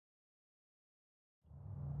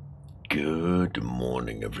Good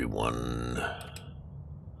morning, everyone.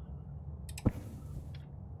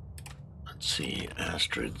 Let's see,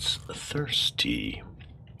 Astrid's thirsty.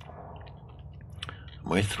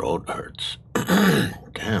 My throat hurts.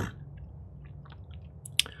 Damn.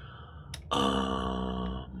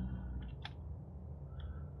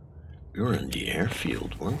 We were in the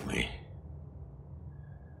airfield, weren't we?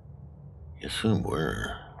 Yes, we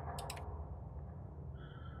were.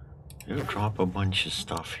 Did I drop a bunch of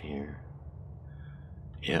stuff here?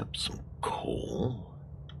 Yep, some coal.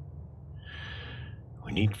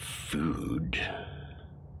 We need food.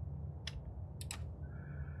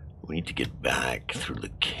 We need to get back through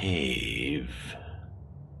the cave.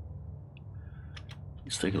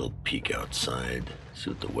 Let's take a little peek outside, see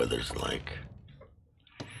what the weather's like.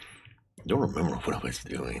 Don't remember what I was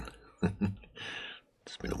doing.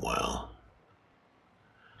 It's been a while.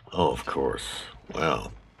 Oh, of course.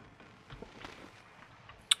 Well,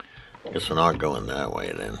 guess we're not going that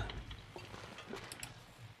way then.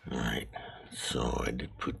 Alright, so I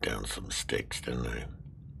did put down some sticks, didn't I?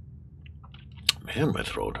 Man, my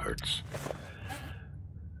throat hurts.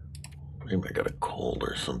 Maybe I got a cold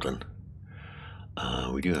or something.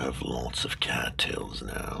 We do have lots of cattails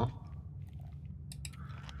now.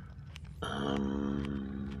 I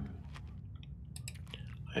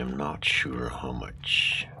am not sure how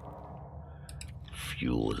much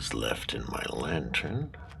fuel is left in my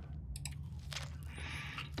lantern.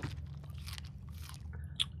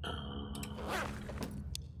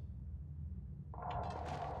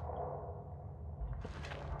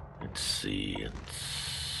 Let's see,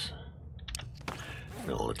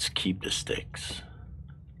 let's keep the sticks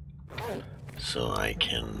so I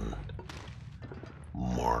can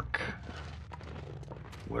mark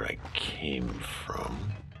where I came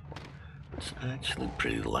from. It's actually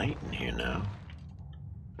pretty light in here now.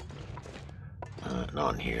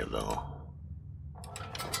 Not in here though.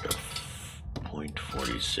 Got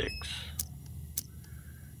 0.46,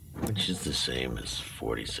 which is the same as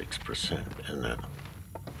 46%, isn't it?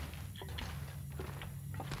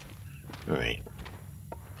 Alright.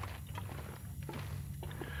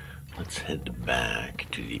 Let's head back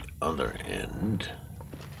to the other end.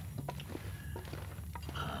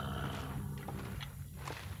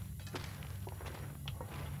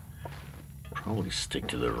 Probably stick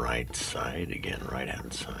to the right side again, right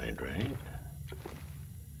hand side, right?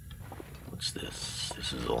 What's this?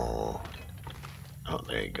 This is all... Oh,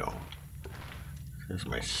 there you go. There's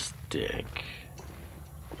my stick.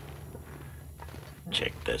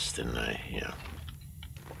 Check this, didn't I? Yeah.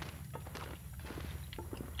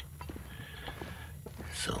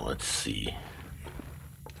 So let's see.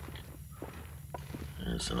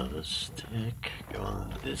 There's another stick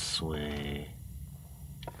going this way.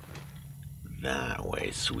 That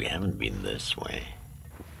way, so we haven't been this way.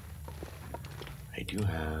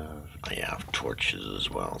 I have torches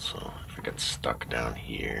as well, so if I get stuck down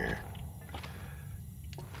here.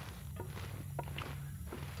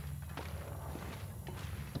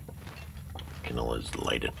 I can always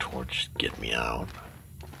light a torch to get me out.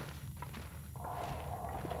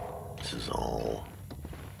 This is all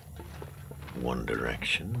one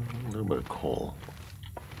direction, a little bit of coal.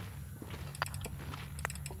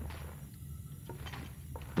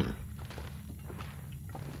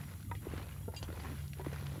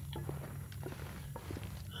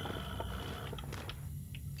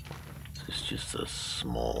 This is just a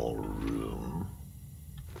small room.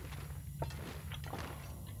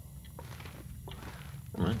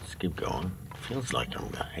 Let's keep going. Feels like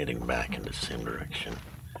I'm heading back in the same direction.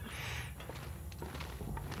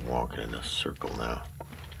 Walking in a circle now.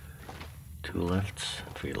 2 lefts,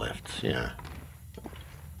 3 lefts, yeah.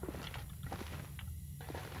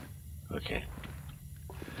 Okay.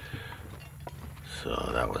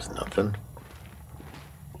 So that was nothing.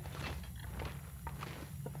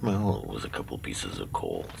 Well, it was a couple pieces of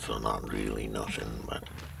coal, so not really nothing, but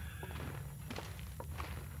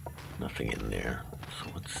nothing in there. So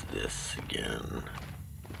what's this again?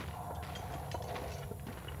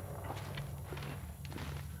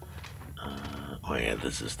 Oh yeah,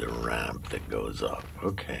 this is the ramp that goes up.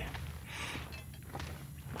 Okay.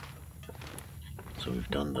 So we've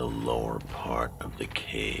done the lower part of the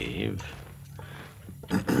cave.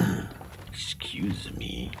 Excuse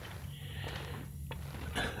me.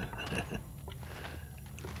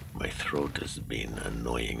 My throat has been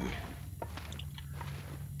annoying.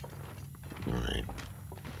 Alright.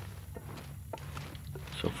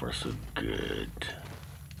 So far so good.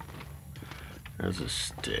 There's a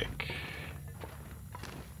stick.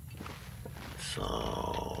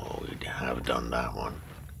 So we have done that one.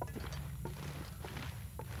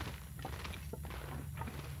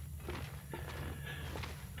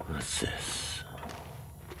 What's this?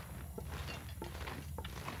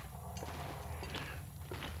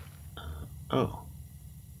 Oh.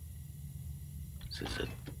 Is this a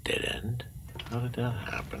dead end? How did that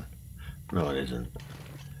happen? No, it isn't.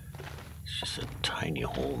 It's just a tiny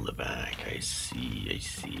hole in the back. I see, I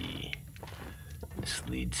see. This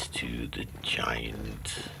leads to the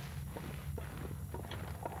giant.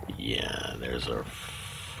 Yeah, there's our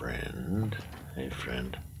friend. Hey,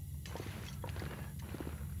 friend.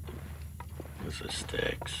 There's the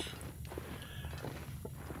sticks.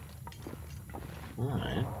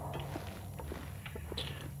 Alright.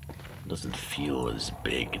 Doesn't feel as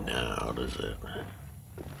big now, does it?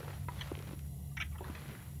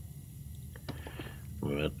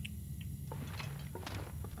 But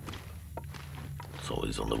it's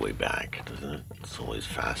always on the way back, doesn't it? It's always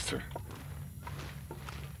faster.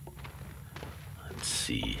 Let's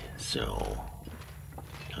see. So,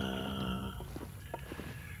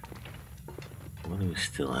 what do we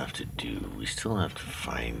still have to do? We still have to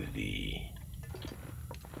find the.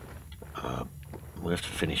 We have to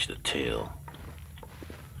finish the tail.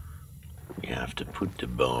 We have to put the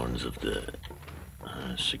bones of the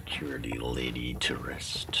security lady to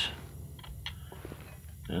rest.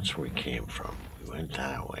 That's where we came from. We went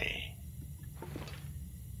that way.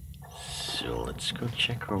 So let's go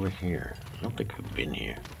check over here. I don't think we've been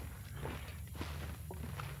here.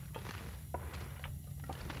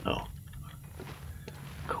 Oh.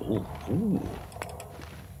 Cool. Ooh.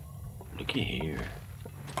 Looky here.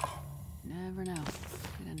 Never know.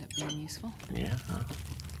 Could end up being useful. Yeah.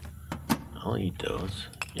 I'll eat those.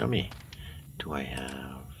 Yummy. Do I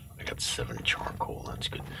have... I got 7 charcoal. That's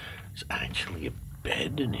good. There's actually a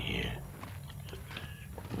bed in here.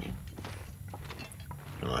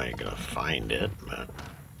 I'm not gonna find it, but...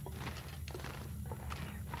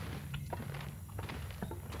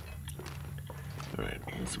 Alright,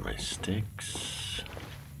 here's my sticks.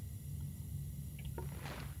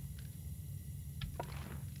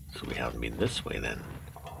 So we haven't been this way then.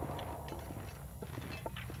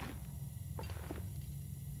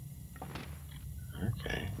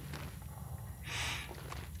 Okay.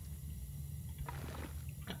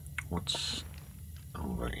 What's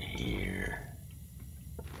over here?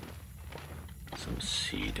 Some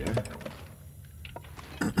cedar.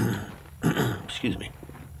 Excuse me.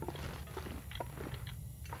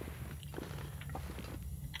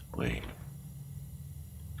 Wait.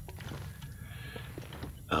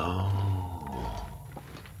 Oh.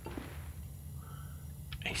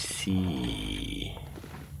 I see.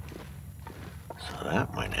 So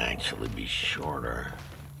that might actually be shorter.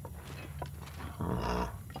 Huh.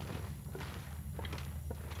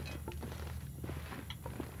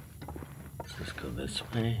 Let's just go this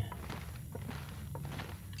way.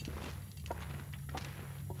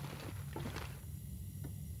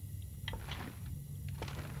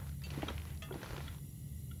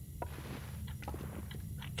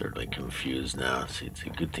 Thoroughly confused now. See, it's a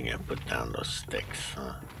good thing I put down those sticks,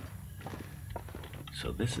 huh?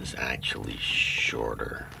 So this is actually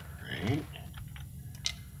shorter, right?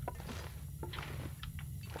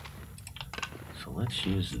 So let's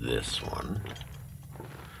use this one.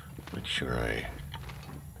 Make sure I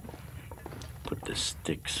put the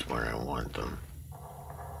sticks where I want them.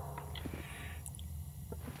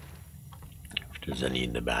 If there's any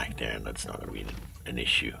in the back there, that's not going to be an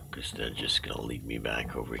issue, because they're just going to lead me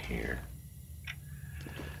back over here.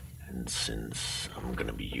 And since I'm going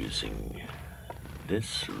to be using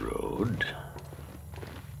this road,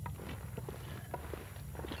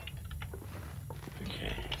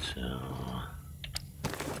 okay, so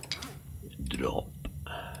drop,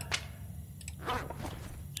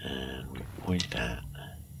 and we point that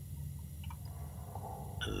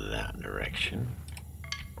direction,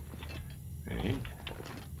 right?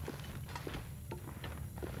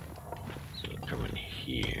 So come in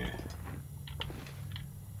here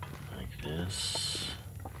like this.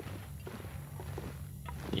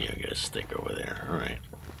 Yeah, I got a stick over there. All right.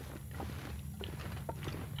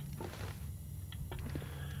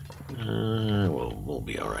 Well, we'll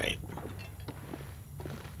be all right.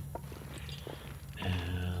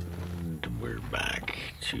 And we're back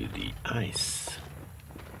to the ice.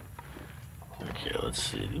 Okay, let's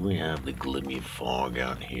see. Do we have the gloomy fog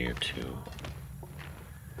out here too?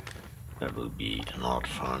 That would be not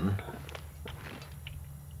fun.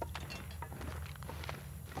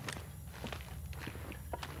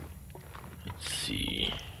 Let's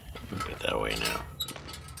see. Move it that way now.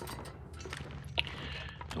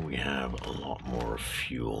 And we have a lot more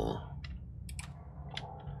fuel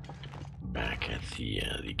back at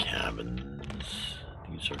the cabins.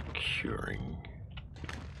 These are curing.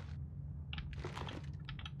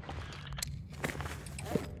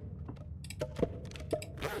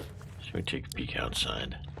 me take a peek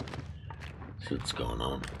outside. See what's going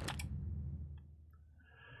on.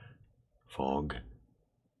 Fog.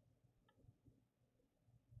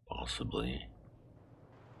 Possibly.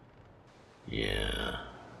 Yeah.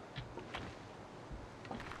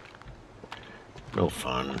 No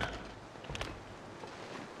fun.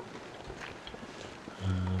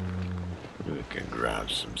 We can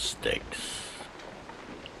grab some sticks.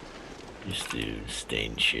 Just to stay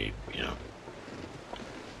in shape, you know.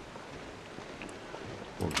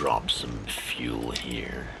 We'll drop some fuel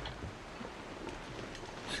here.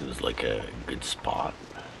 Seems like a good spot.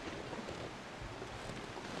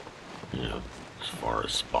 You know, as far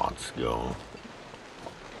as spots go.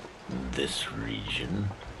 This region.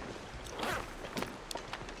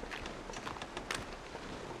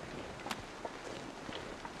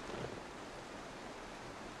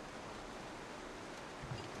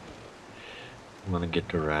 I'm gonna get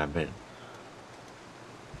the rabbit.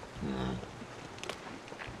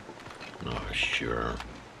 Not sure.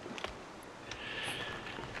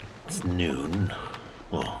 It's noon.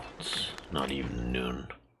 Well, it's not even noon.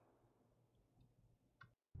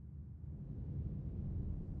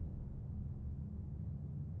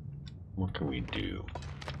 What can we do?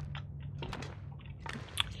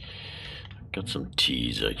 Got some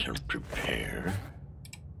teas I can prepare.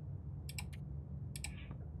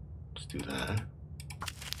 Let's do that.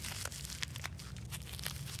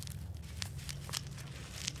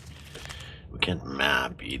 We can't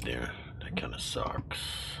map either. That kind of sucks.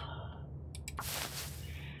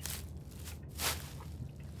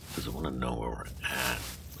 Because I want to know where we're at,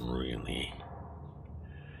 really.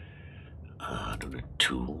 Do the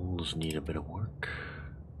tools need a bit of work?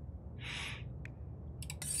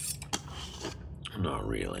 Not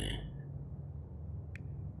really.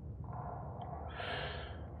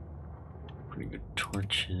 Pretty good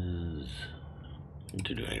torches. Need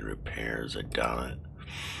to do any repairs? I doubt it.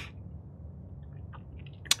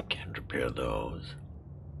 I can't repair those.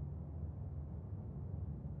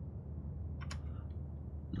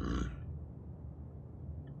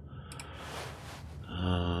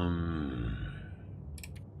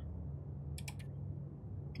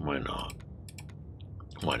 Why not?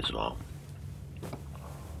 Might as well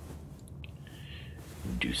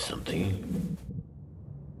do something.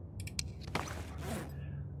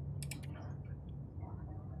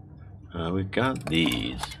 We got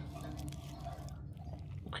these.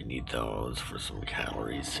 We need those for some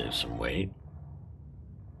calories, save some weight.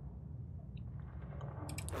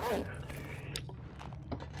 What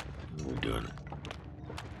are we doing?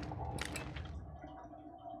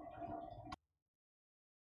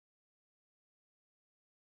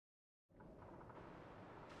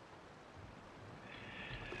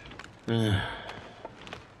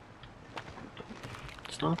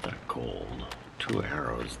 It's not that cold. 2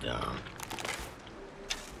 arrows down.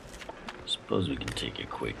 Suppose we can take a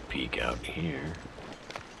quick peek out here.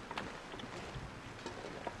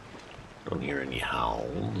 Don't hear any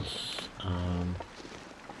howls.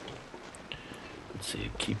 Let's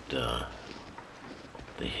see, keep the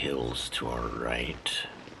hills to our right.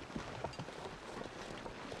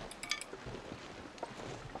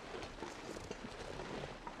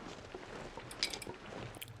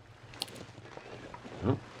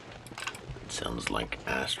 Oh, it sounds like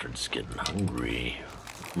Astrid's getting hungry,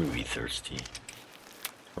 maybe thirsty,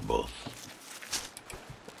 or both.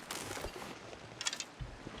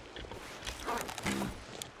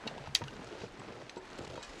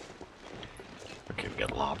 Okay, we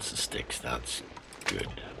got lots of sticks, that's good.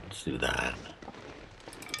 Let's do that.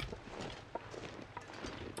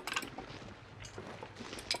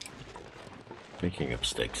 Picking up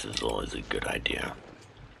sticks is always a good idea.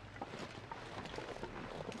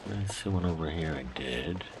 I see one over here, I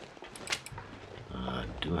did. I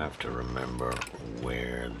do have to remember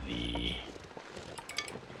where the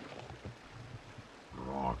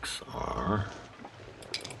rocks are.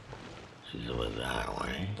 She's over that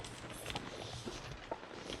way.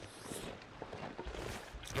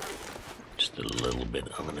 Just a little bit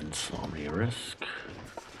of an insomnia risk.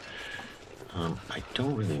 I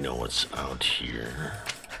don't really know what's out here,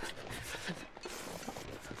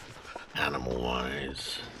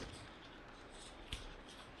 animal-wise.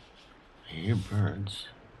 I hear birds.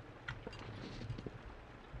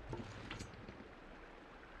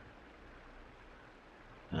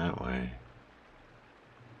 That way.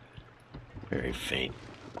 Very faint.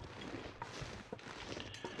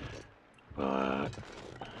 But,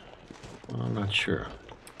 well, I'm not sure.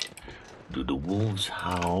 Do the wolves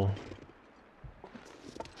howl?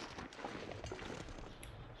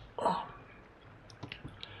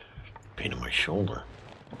 Pain in my shoulder.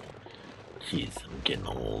 Jeez, I'm getting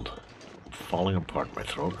old. falling apart. My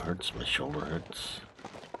throat hurts, my shoulder hurts.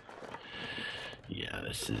 Yeah,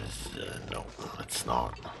 this is, no, it's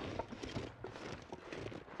not.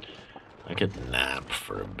 I could nap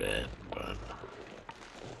for a bit, but...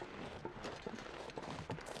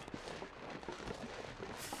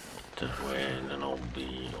 that way, and then I'll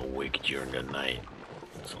be awake during the night.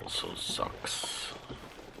 This also sucks.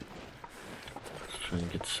 Let's try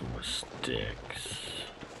and get some more sticks.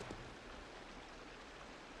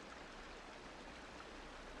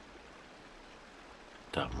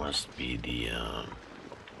 That must be the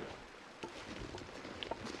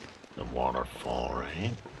waterfall,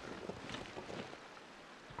 right?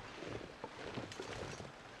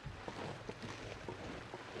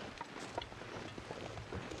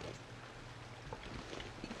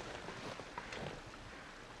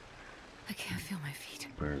 I can't feel my feet.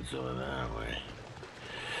 Birds over that way.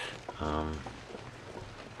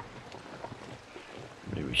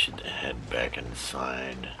 Maybe we should head back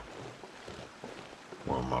inside.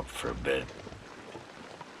 Warm up for a bit.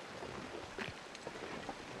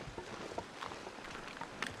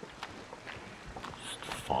 Just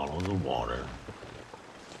follow the water.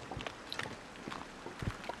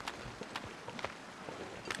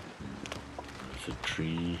 There's a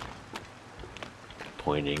tree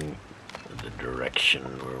pointing the direction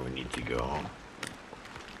where we need to go.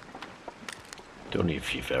 Don't know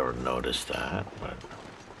if you've ever noticed that, but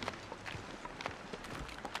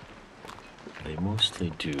they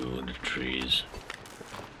mostly do, the trees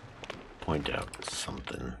point out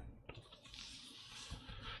something.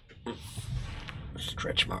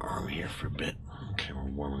 Stretch my arm here for a bit. Okay, we're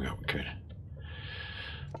warming up good.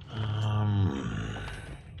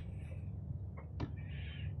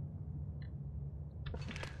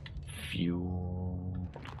 Fuel.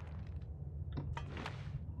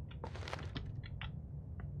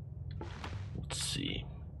 Let's see.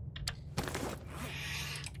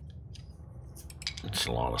 It's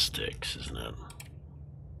a lot of sticks, isn't it?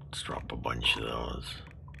 Let's drop a bunch of those.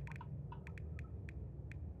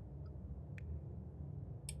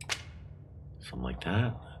 Something like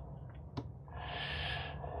that.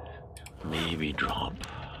 Maybe drop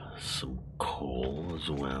some coal as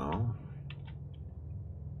well.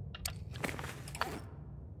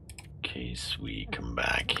 In case we come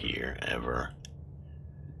back here ever.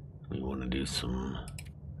 We want to do some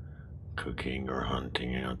cooking or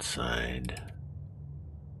hunting outside.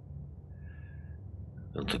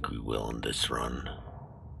 I don't think we will in this run.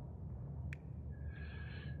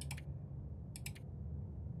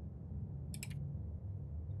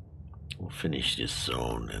 We'll finish this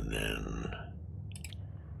zone and then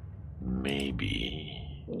maybe,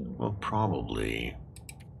 well, probably,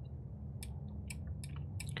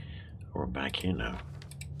 we're back here now.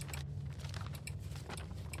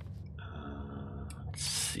 Let's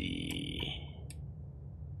see.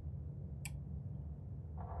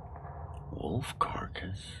 Wolf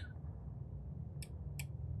carcass?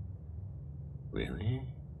 Really?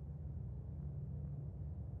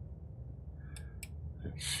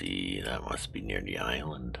 Let's see, that must be near the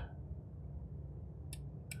island.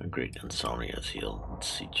 A great insomnia seal. Let's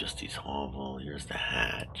see, Justy's hovel. Here's the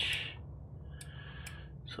hatch.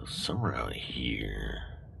 So somewhere out here,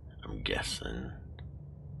 I'm guessing.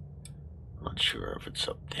 I'm not sure if it's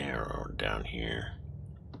up there or down here.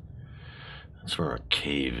 That's where our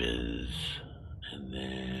cave is. And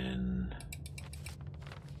then...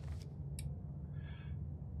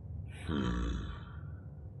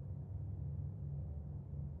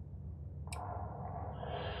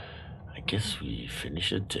 I guess we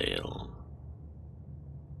finish a tale.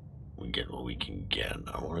 We get what we can get.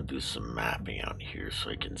 I want to do some mapping out here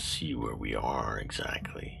so I can see where we are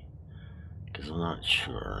exactly. Because I'm not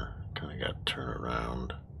sure. Kind of got to turn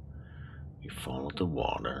around. We followed the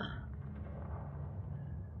water.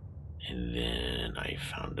 And then I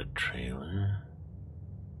found a trailer.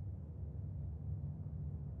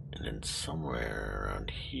 And then somewhere around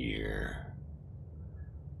here,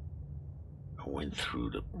 I went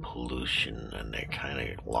through the pollution and I kind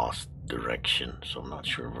of lost direction. So I'm not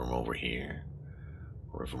sure if I'm over here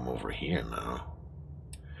or if I'm over here now.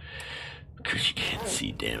 Because you can't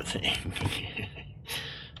see damn thing.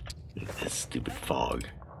 That stupid fog.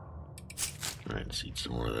 Alright, let's eat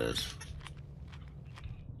some more of this.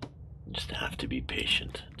 Just have to be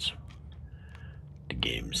patient. It's what the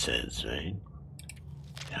game says, right?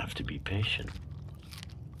 You have to be patient.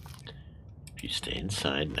 If you stay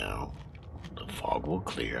inside now, the fog will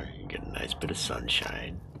clear. You get a nice bit of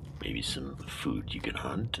sunshine, maybe some food you can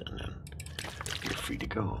hunt, and then you're free to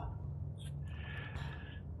go.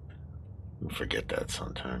 We forget that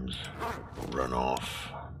sometimes. We'll run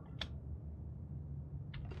off.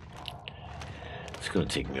 gonna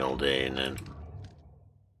take me all day, and then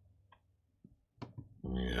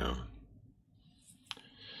yeah,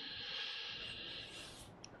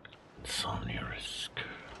 insomnia risk.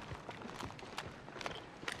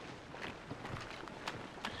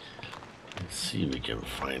 Let's see if we can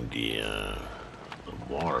find the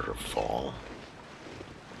waterfall.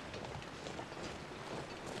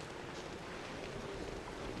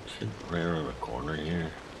 Is it right around the corner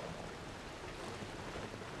here?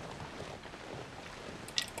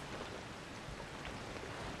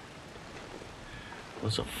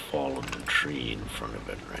 There's a fallen tree in front of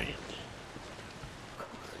it, right?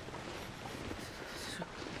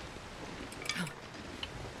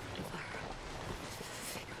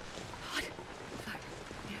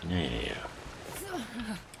 Yeah.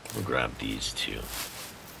 We'll grab these two.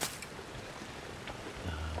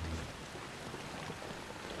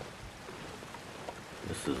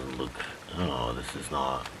 This doesn't look... Oh, this is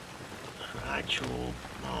not an actual...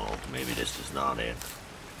 Oh, maybe this is not it.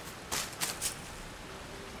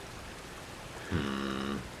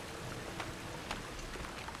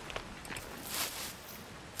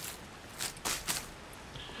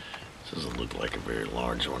 This doesn't look like a very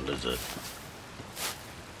large one, does it?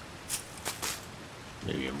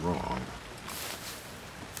 Maybe I'm wrong.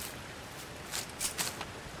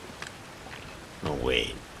 No,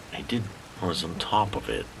 wait. I was on top of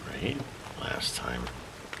it, right? Last time.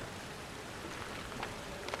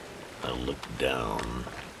 I looked down.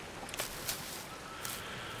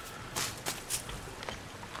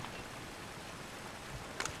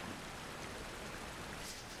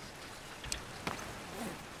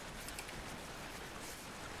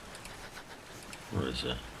 Where is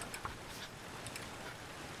it?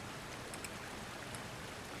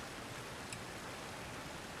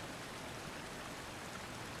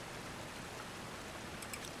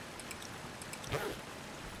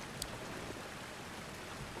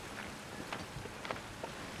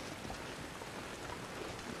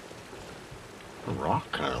 The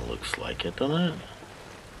rock kind of looks like it, doesn't it?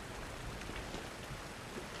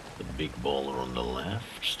 The big boulder on the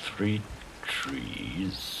left, 3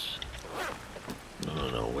 trees.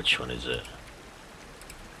 No, which one is it?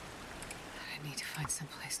 I need to find some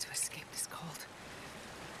place to escape this cold.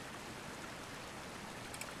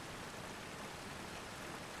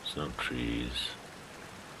 There's no trees.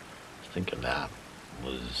 I was thinking that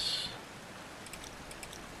was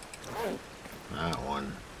that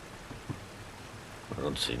one. I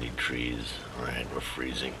don't see any trees. Alright, we're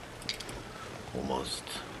freezing. Almost.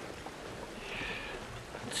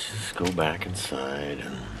 Let's just go back inside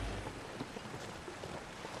and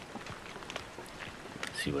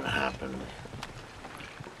see what happened.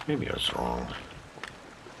 Maybe I was wrong.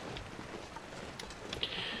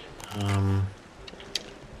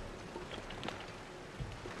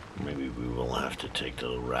 Maybe we will have to take the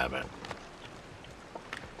little rabbit.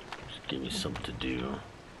 Just give me something to do.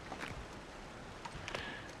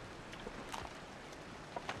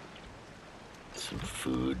 Some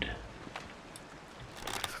food.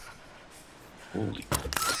 Holy.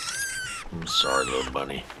 I'm sorry, little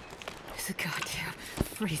bunny. It's a goddamn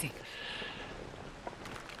freezing.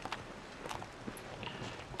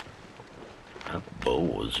 That bow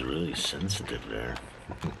was really sensitive there.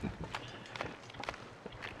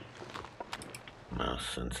 Mouse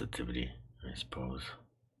sensitivity, I suppose.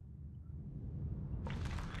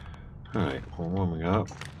 Alright, we're warming up.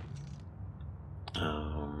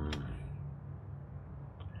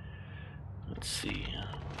 Let's see.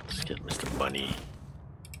 Let's get Mr. Bunny.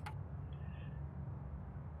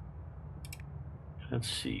 Let's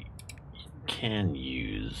see. You can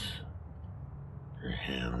use your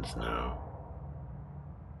hands now.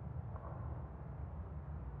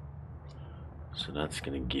 So that's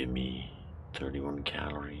gonna give me 31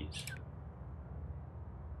 calories.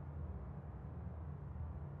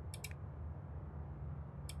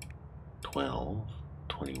 $12,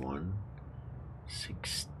 $21,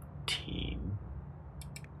 $16.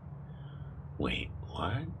 Wait,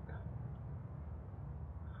 what?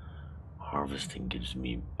 Harvesting gives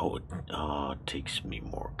me, it takes me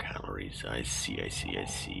more calories. I see.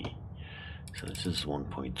 So this is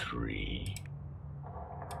 1.3.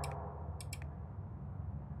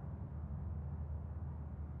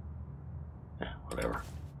 Yeah, whatever.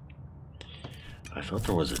 I thought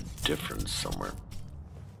there was a difference somewhere.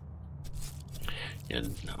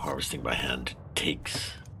 And harvesting by hand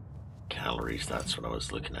takes calories, that's what I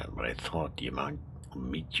was looking at, but I thought the amount of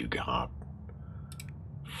meat you got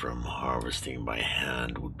from harvesting by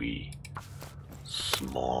hand would be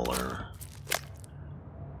smaller.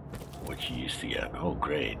 What you used to get. Oh,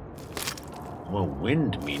 great. Well,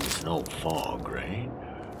 wind means no fog, right?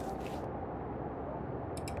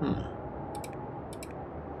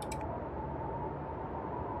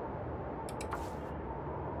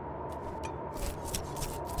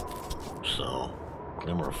 So,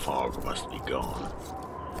 glimmer fog must be gone.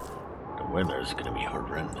 The weather is going to be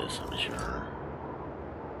horrendous, I'm sure.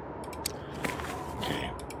 Okay.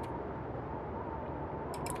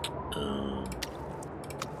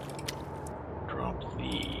 Drop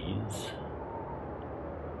these.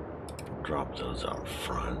 Drop those out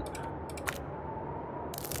front.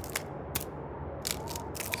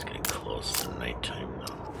 It's getting close to nighttime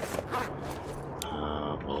though.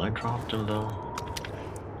 Well, I dropped them though.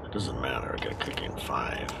 It doesn't matter, I got cooking 5.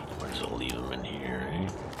 Might as well leave them in here, eh?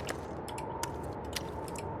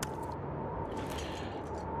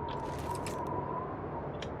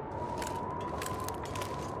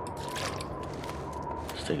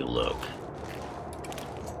 Let's take a look.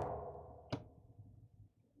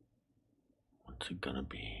 What's it gonna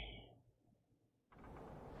be?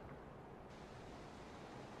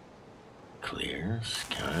 Clear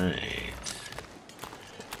skies.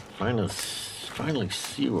 Finally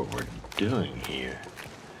see what we're doing here.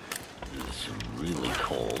 It's really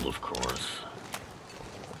cold, of course.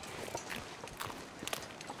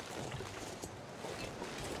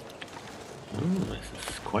 Ooh, this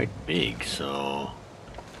is quite big, so...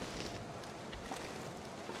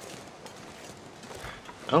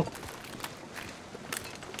 Oh!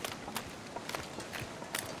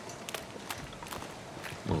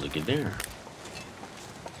 Well, look at there.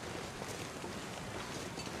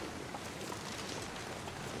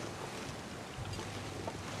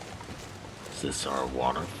 Is this our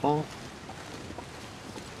waterfall?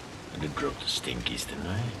 I did drop the stinkies, didn't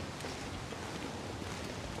I?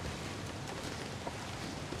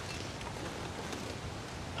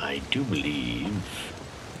 I do believe...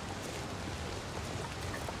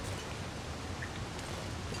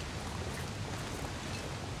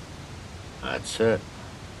 That's it.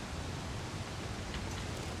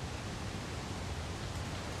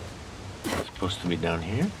 It's supposed to be down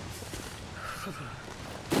here?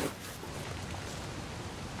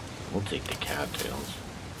 We'll take the cattails.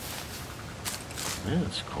 Man,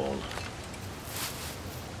 it's cold.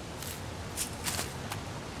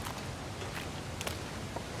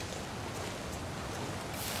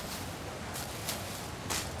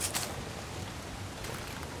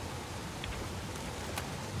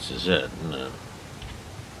 This is it, isn't it?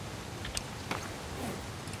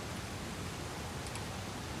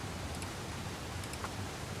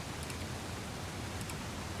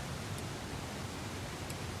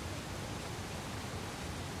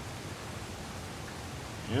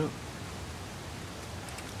 Yep.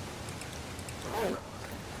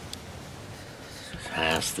 This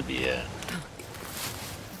has to be it.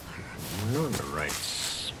 We're in the right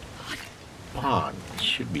spot. It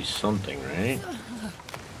should be something, right?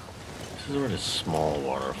 This is where the small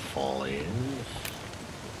waterfall is.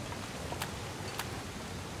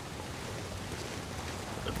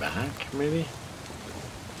 The back, maybe?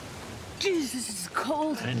 Jesus, it's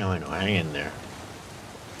cold. I know. Hang in there.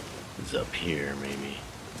 It's up here, maybe.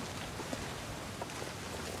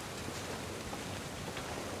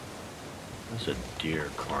 That's a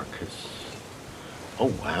deer carcass.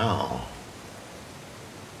 Oh, wow.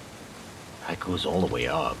 That goes all the way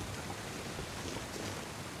up.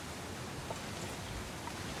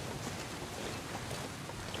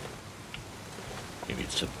 Maybe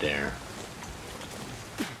it's up there.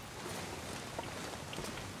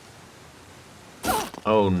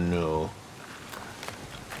 Oh, no.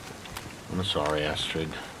 I'm sorry, Astrid.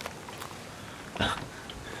 I'm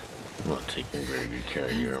not taking very good care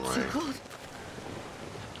of you, am I?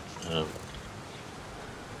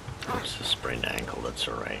 It's a sprained ankle, that's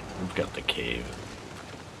alright. We've got the cave.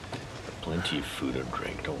 Plenty of food and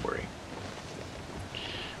drink, don't worry.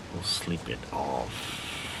 We'll sleep it off.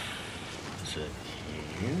 Is it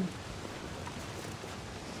here?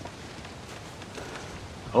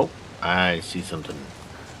 Oh, I see something.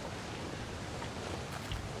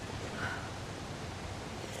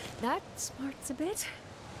 That smarts a bit.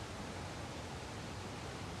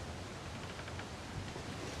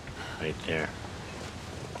 Right there.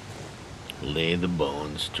 Lay the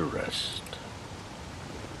bones to rest.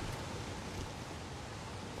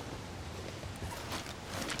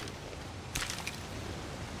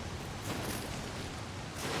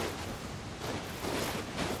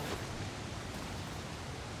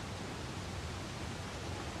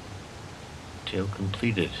 Tale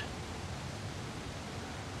completed.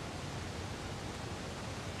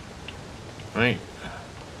 Right.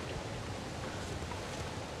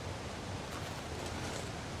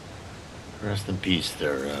 Rest in peace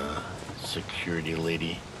there, security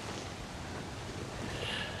lady.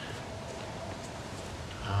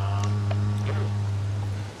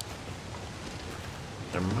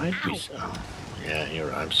 There might be some. Oh, yeah,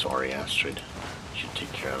 here. I'm sorry, Astrid. Should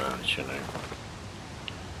take care of that, shouldn't I?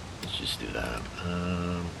 Let's just do that.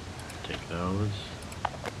 Take those.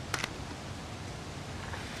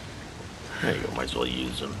 There you go. Might as well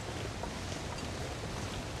use them.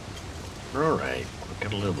 All right. We've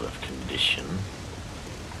got a little bit of condition.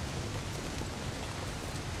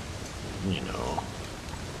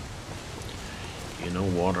 You know,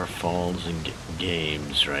 waterfalls and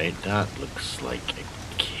games, right? That looks like a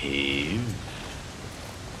cave,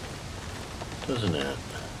 doesn't it?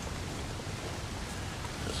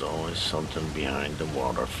 There's always something behind the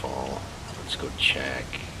waterfall. Let's go check.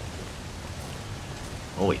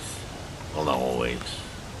 Always. Well, not always.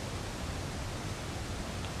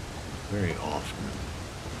 Very often.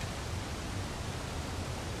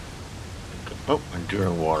 Oh,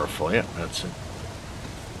 enduring waterfall. Yeah, that's it.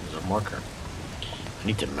 There's a marker. I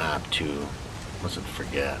need to map too. Mustn't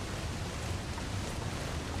forget.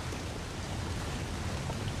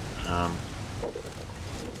 Can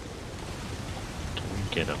we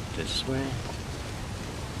get up this way?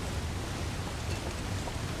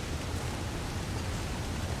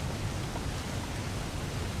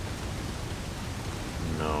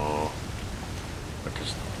 No. But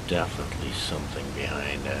there's definitely something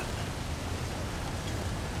behind it.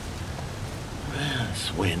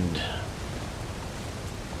 This wind.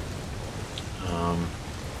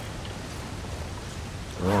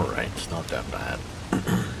 Alright, it's not that bad.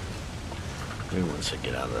 Maybe once I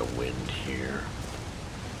get out of the wind here.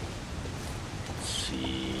 Let's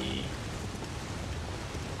see.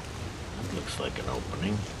 That looks like an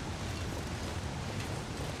opening.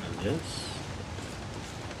 And this.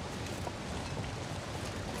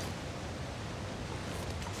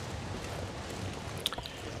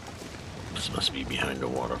 This must be behind the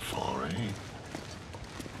waterfall, right?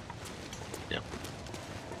 Yep.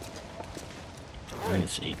 I think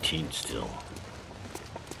it's 18 still.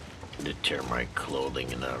 I did tear my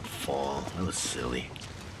clothing in that fall. That was silly.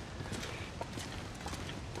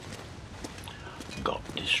 Got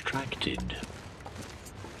distracted.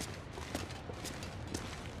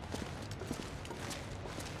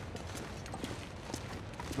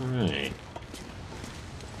 Alright.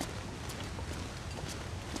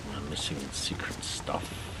 I'm missing secret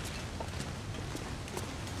stuff.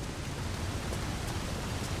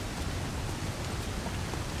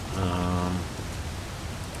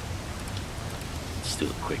 Let's do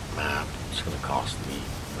a quick map. It's gonna cost me,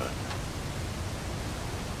 but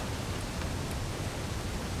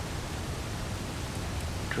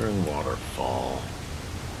during waterfall.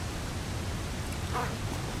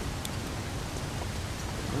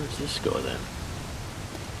 Where does this go then?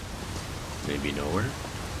 Maybe nowhere?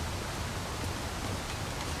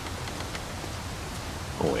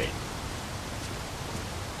 Oh wait.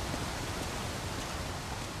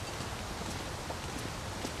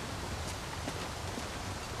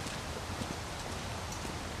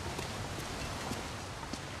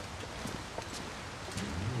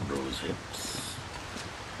 Rose hips.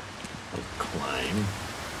 We'll climb.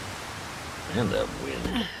 And that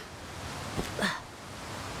wind.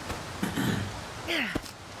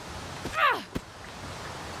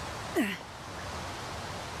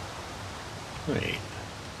 Wait.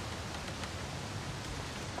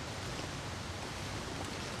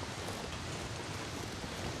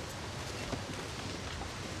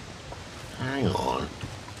 Hang on.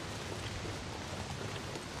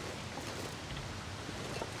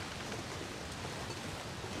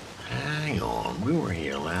 Hang on. We were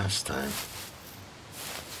here last time.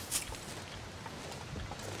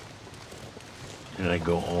 Did I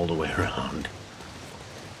go all the way around?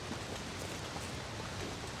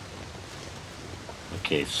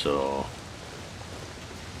 Okay, so...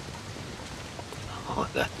 Oh,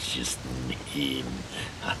 that's just mean.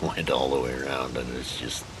 I went all the way around and it's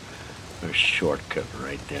just a shortcut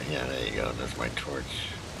right there. Yeah, there you go. That's my torch.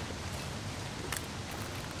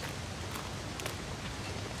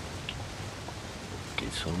 Okay,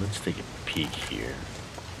 so let's take a peek here.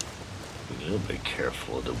 Be a little bit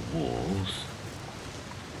careful of the wolves.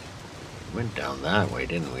 We went down that way,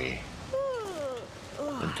 didn't we?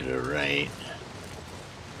 Went to the right.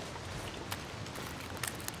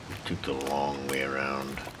 Took the long way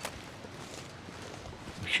around.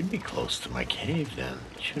 We should be close to my cave then,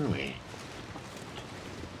 shouldn't we?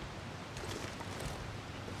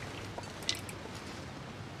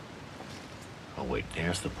 Oh wait,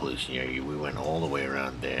 there's the pollution area. We went all the way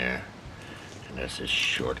around there. And there's this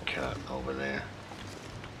shortcut over there.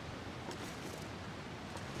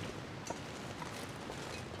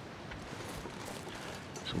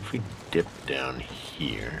 So if we dip down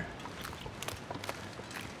here.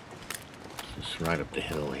 Just right up the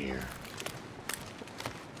hill here.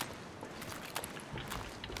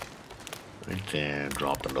 Right there,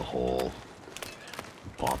 drop in the hole.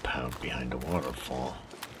 Pop out behind the waterfall.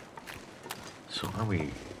 So are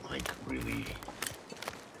we, like, really...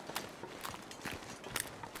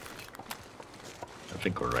 I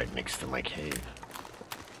think we're right next to my cave.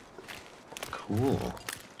 Cool.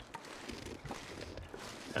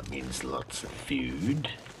 That means lots of food.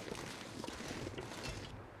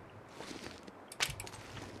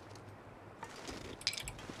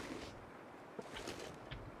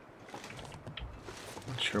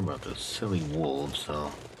 Not sure about those silly wolves,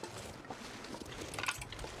 though.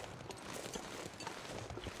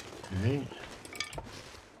 Alright.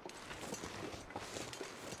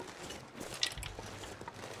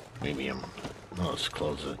 Maybe I'm not as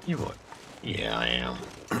close as you what? Yeah, I am.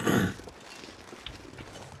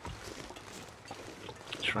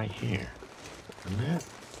 It's right here. Isn't it?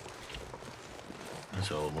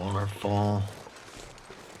 There's a waterfall.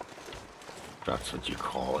 That's what you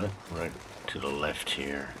call it. Right to the left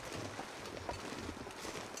here.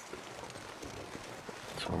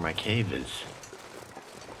 That's where my cave is.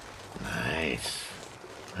 Nice.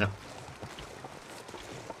 Yep.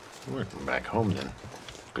 We're back home then.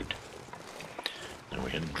 Good. And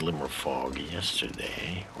we had glimmer fog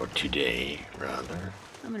yesterday, or today, rather.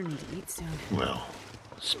 I'm gonna need to eat soon. Well,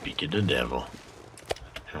 speak of the devil.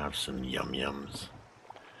 Have some yum-yums.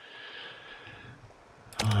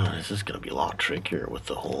 This is gonna be a lot trickier with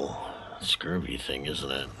the whole scurvy thing,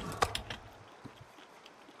 isn't it?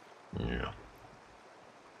 Yeah.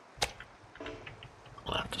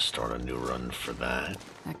 I'll have to start a new run for that.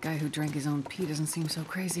 That guy who drank his own pee doesn't seem so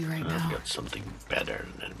crazy right now. I've got something better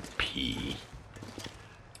than pee.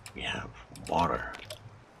 We have water.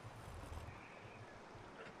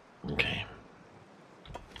 Okay.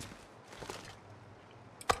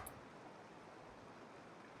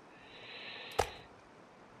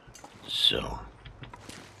 So,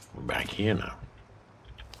 we're back here now.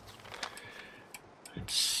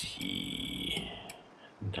 Let's see.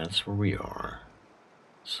 That's where we are.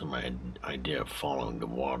 So my idea of following the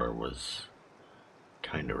water was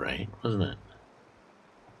kind of right, wasn't it?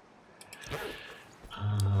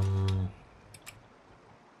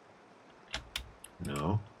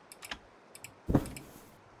 No.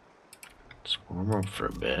 Let's warm up for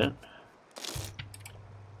a bit.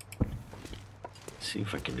 See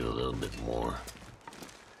if I can do a little bit more.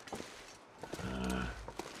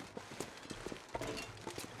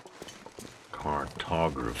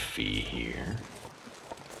 Cartography here.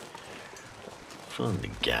 Fill in the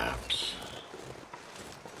gaps.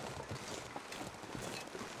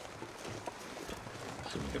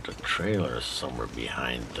 So we got the trailer somewhere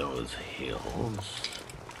behind those hills.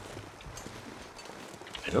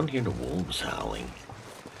 I don't hear the wolves howling.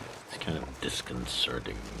 It's kind of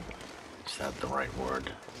disconcerting. Is that the right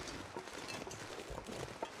word?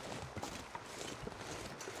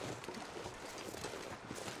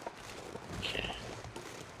 Okay.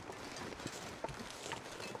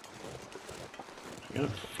 I got a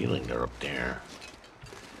feeling they're up there.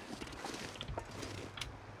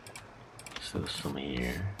 So there's some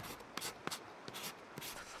here.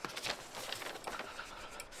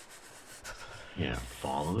 Yeah,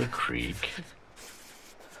 follow the creek.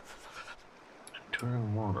 Enter a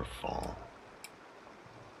waterfall.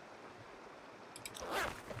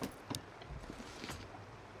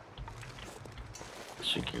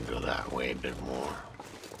 So you can go that way a bit more.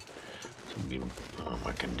 So be,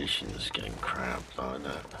 my condition is getting cramped on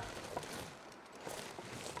that.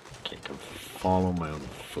 Okay, I can follow my own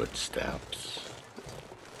footsteps.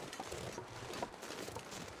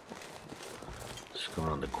 Let's go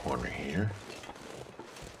around the corner here.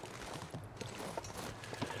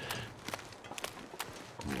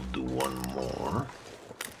 We'll do one more.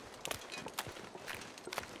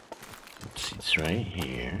 It's right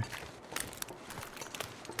here.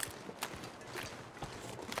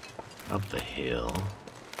 Up the hill.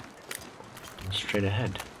 And straight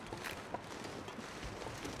ahead.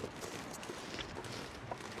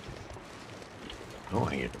 Oh,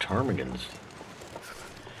 I hear ptarmigans.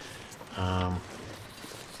 I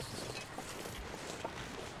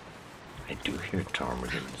do hear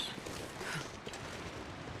ptarmigans.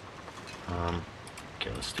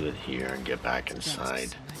 Okay, let's do it here and get back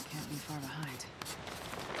inside. I can't be far behind.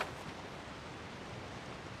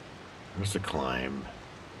 There's the climb.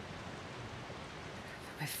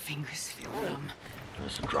 My fingers feel numb.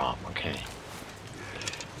 There's a drop, okay.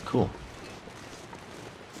 Cool.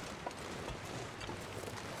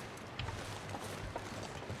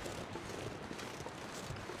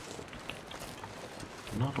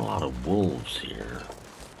 Not a lot of wolves here.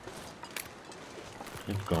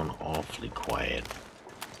 They've gone awfully quiet.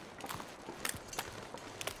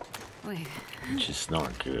 Wait, Which is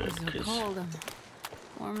not good, it's so because cold. I'm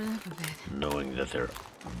warming up a bit. knowing that they're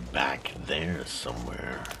back there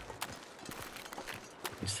somewhere,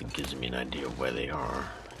 at least it gives me an idea of where they are.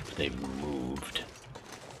 If they've moved,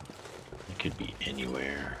 it could be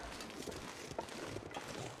anywhere.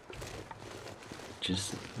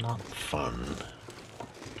 Just not fun.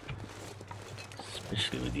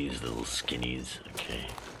 Especially with these little skinnies, okay.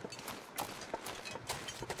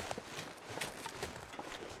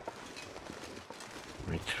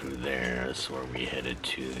 Right through there is where we headed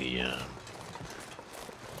to the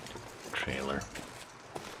trailer.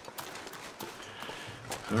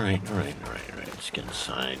 Alright, let's get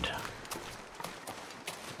inside.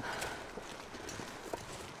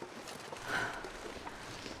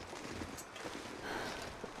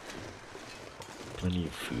 Plenty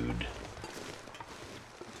of food.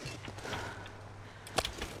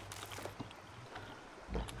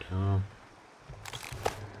 Go.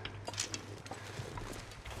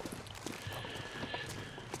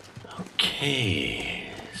 Okay,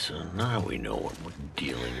 so now we know what we're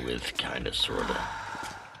dealing with, kinda, sorta.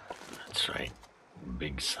 That's right.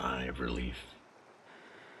 Big sigh of relief.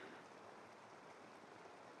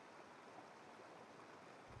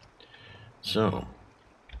 So,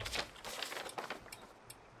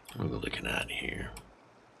 what are we looking at here?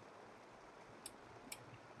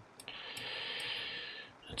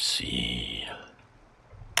 Let's see.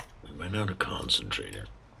 We ran out of concentrator.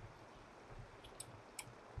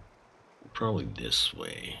 Probably this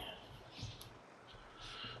way.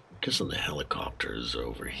 Because of the helicopters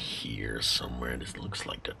over here somewhere. This looks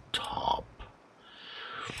like the top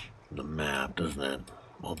of the map, doesn't it?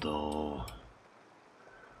 Although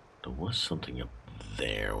there was something up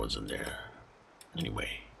there, wasn't there?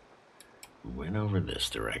 Anyway, we went over this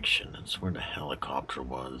direction. That's where the helicopter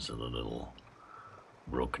was, and the little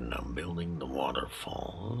broken down building, the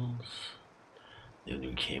waterfalls. Then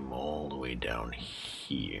we came all the way down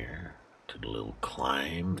here to the little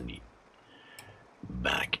climb and the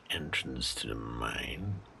back entrance to the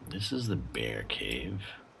mine. This is the bear cave,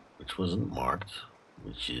 which wasn't marked,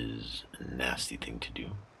 which is a nasty thing to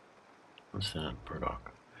do. What's that,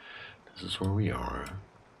 Burdock? This is where we are.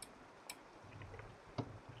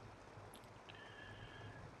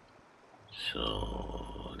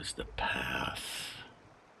 So, it's the path.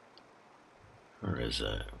 Or is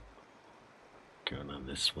it going on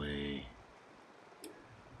this way?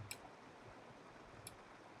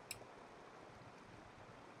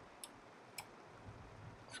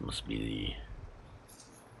 This must be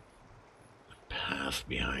the path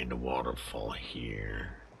behind the waterfall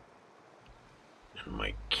here. And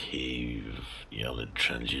my cave, yeah, the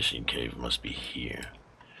transition cave must be here.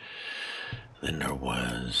 Then there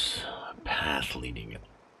was a path leading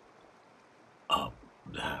up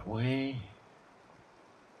that way.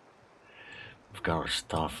 We've got our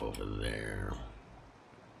stuff over there.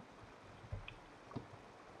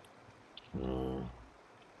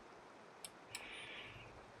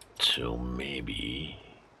 So maybe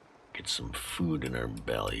get some food in our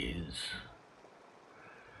bellies.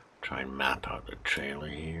 Try and map out the trailer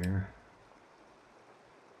here.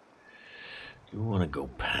 Do we want to go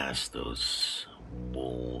past those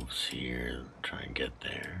wolves here and try and get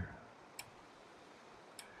there?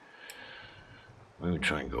 Maybe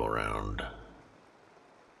try and go around.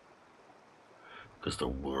 Because there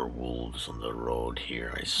were wolves on the road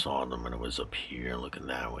here. I saw them when I was up here looking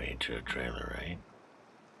that way to the trailer, right?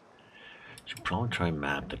 Should probably try and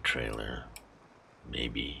map the trailer.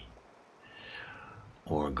 Maybe.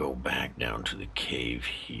 Or go back down to the cave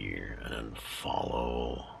here and then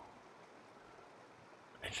follow.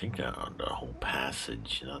 I think that the whole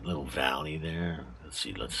passage, that little valley there.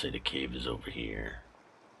 Let's say the cave is over here.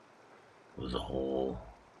 It was a whole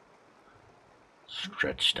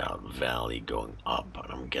stretched out valley going up,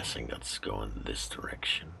 and I'm guessing that's going this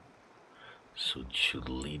direction. So it should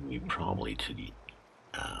lead me probably to the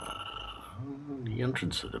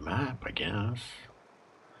entrance of the map, I guess.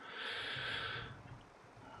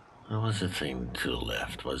 What was the thing to the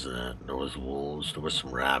left, wasn't it? There was wolves, there were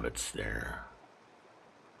some rabbits there.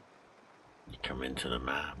 You come into the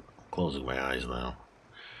map. I'm closing my eyes now.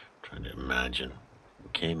 Trying to imagine. We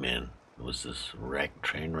came in, there was this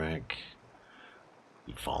train wreck.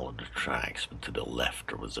 We followed the tracks, but to the left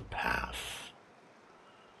there was a path.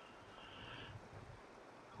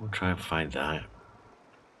 We'll try and find that.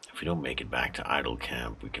 If we don't make it back to idle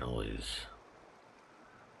camp, we can always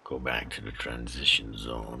go back to the transition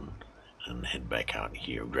zone and head back out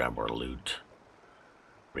here, grab our loot,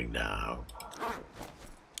 bring that out.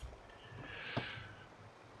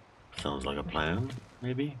 Sounds like a plan,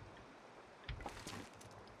 maybe?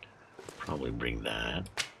 Probably bring that.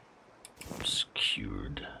 It's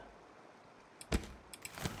cured.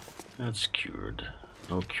 That's cured.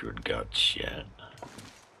 No cured guts yet.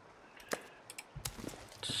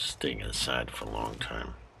 It's staying inside for a long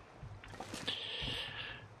time.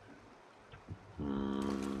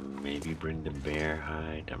 Maybe bring the bear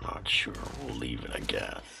hide. I'm not sure. We'll leave it, I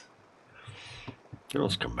guess.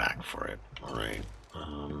 Let's come back for it. Alright.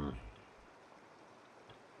 I'm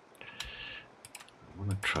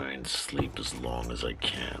gonna try and sleep as long as I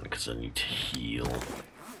can because I need to heal.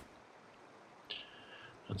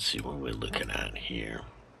 Let's see what we're looking at here.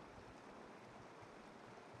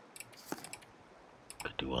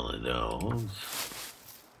 Could do one of those.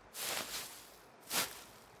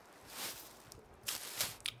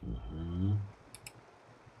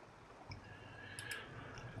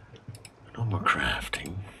 No more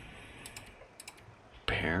crafting.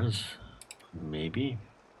 Pears, maybe.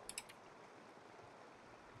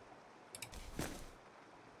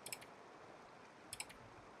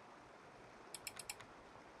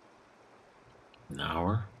 An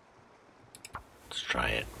hour. Let's try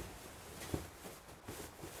it.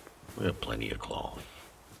 We have plenty of cloth.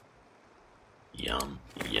 Yum,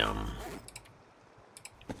 yum.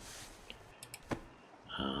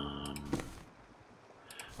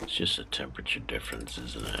 It's just a temperature difference,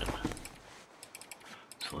 isn't it?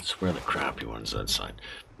 So let's wear the crappy ones outside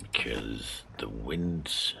because the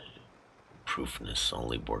wind proofness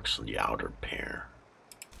only works on the outer pair.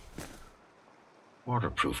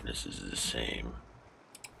 Waterproofness is the same.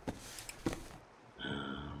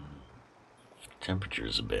 Temperature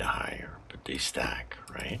is a bit higher, but they stack,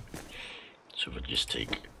 right? So if I just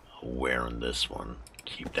take a wear on this one,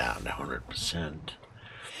 keep that at 100%,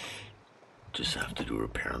 just have to do a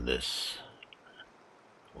repair on this,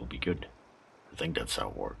 we'll be good. I think that's how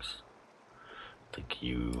it works. I think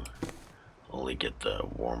you only get the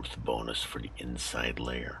warmth bonus for the inside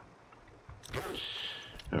layer.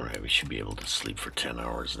 Alright, we should be able to sleep for 10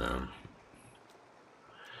 hours now.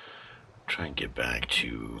 Try and get back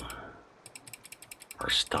to our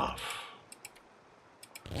stuff.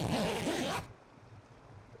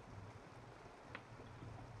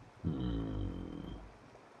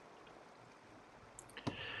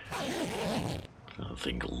 I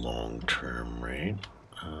think long term, right?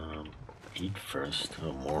 Eat first.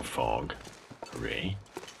 Oh, more fog. Hooray.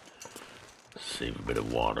 Save a bit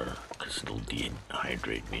of water because it'll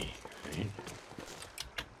dehydrate me, right?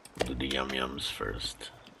 Do the yum yums first.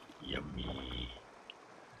 Yummy.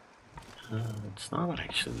 It's not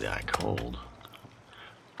actually that cold.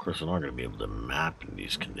 Of course, I'm not going to be able to map in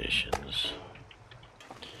these conditions,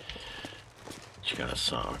 which kind of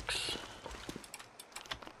sucks.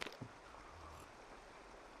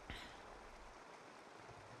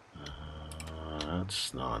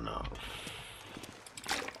 That's not enough.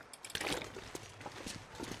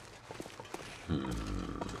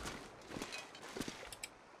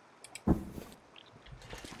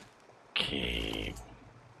 Okay.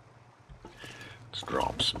 Let's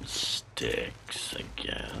drop some sticks, I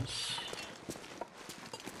guess.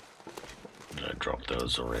 Did I drop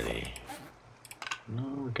those already? No,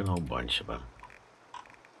 we got a whole bunch of them.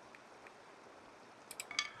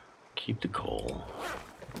 Keep the coal.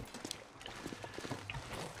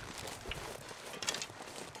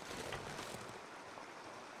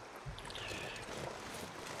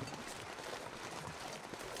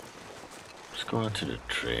 Let's go out to the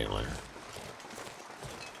trailer.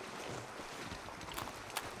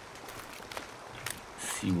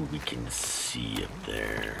 See what we can see up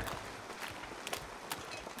there.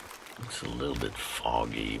 Looks a little bit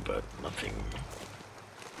foggy, but nothing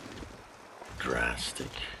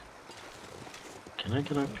drastic. Can I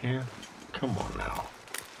get up here? Come on now.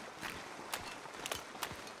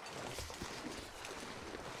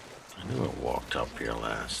 I knew I walked up here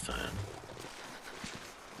last time.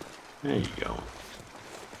 There you go.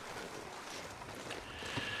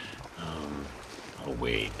 Oh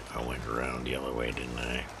wait, I went around the other way, didn't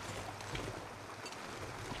I?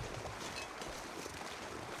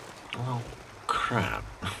 Oh, crap.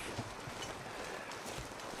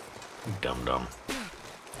 Dum-dum.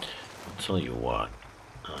 I'll tell you what.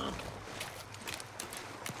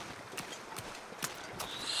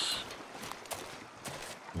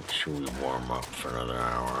 Make sure we warm up for another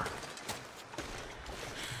hour.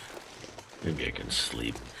 Maybe I can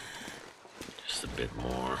sleep just a bit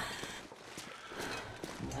more.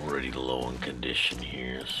 I'm already low on condition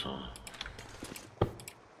here, so...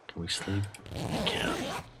 Can we sleep? We can.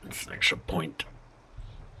 It's an extra point.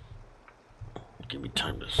 Give me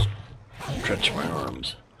time to stretch my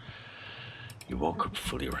arms. You woke up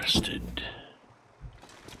fully rested.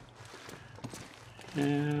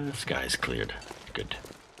 The sky's cleared. Good.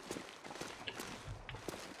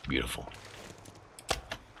 Beautiful.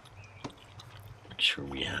 Make sure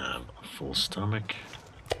we have a full stomach.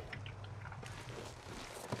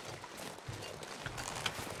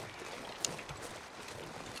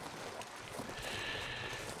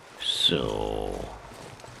 So,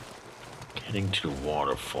 getting to the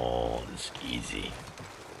waterfall is easy.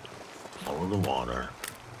 Follow the water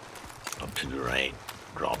up to the right,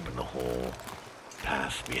 drop in the whole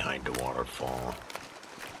path behind the waterfall.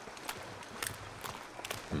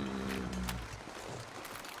 There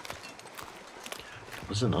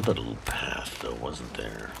was another little path though, wasn't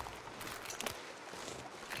there?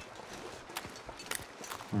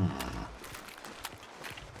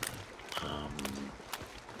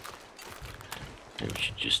 Maybe we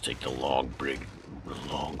should just take the log bridge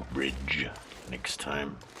next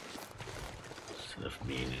time instead of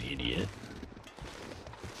being an idiot.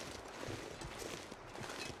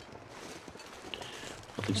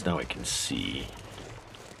 At least now I can see.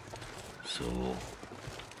 So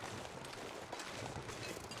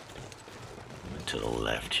went to the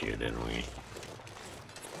left here, didn't we?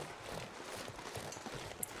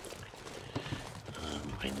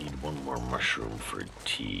 I need one more mushroom for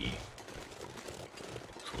tea.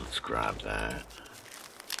 So let's grab that.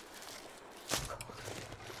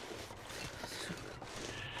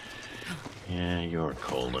 Yeah, you're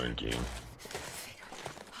cold, aren't you?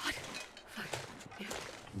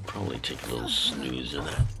 You'll probably take a little snooze in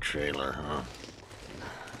that trailer, huh?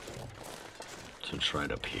 So it's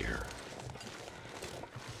right up here.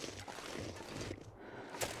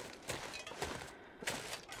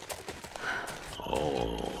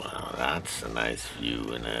 Oh, wow, that's a nice view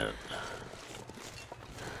in it.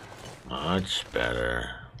 Much better.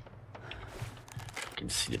 You can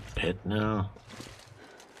see the pit now.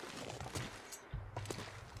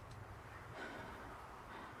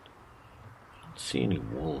 Don't see any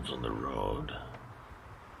wolves on the road.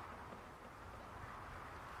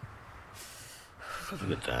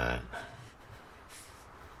 Look at that.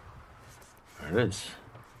 There it is.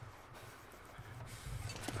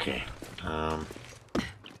 Okay. I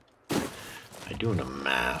do want a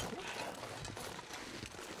map.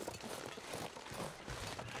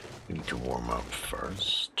 We need to warm up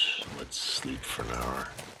first. Let's sleep for an hour.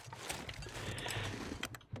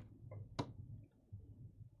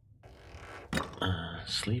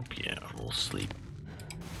 Sleep? Yeah, we'll sleep.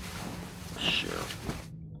 Sure.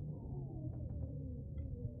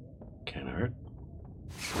 Can't hurt.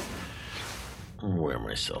 I'll wear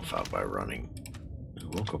myself out by running. I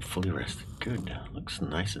woke up fully rested. Good. Looks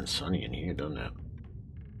nice and sunny in here, doesn't it?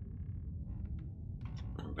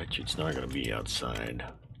 I bet you it's not going to be outside.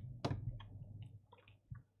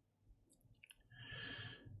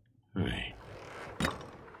 Alright.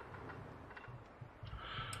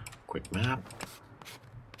 Quick map.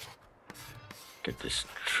 Get this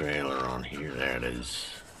trailer on here. There it is.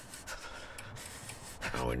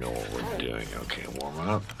 Now we know what we're doing. Okay, warm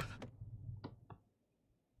up.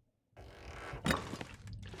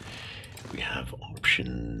 We have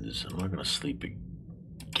options. I'm not gonna sleep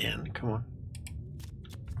again. Come on.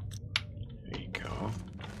 There you go.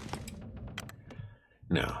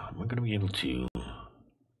 Now, am I gonna be able to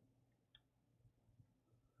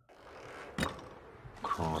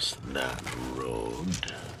cross that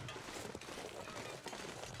road?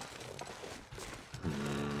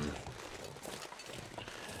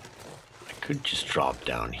 I could just drop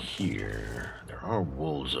down here. There are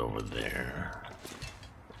wolves over there.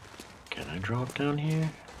 Can I drop down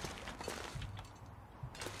here?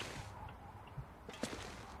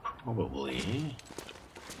 Probably.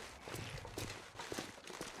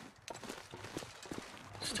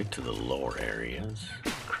 Stick to the lower areas.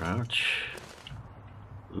 Crouch.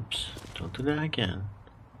 Oops, don't do that again.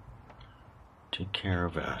 Take care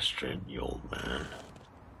of Astrid, you old man.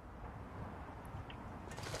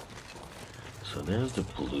 So there's the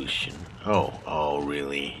pollution. Oh,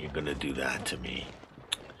 really? You're gonna do that to me?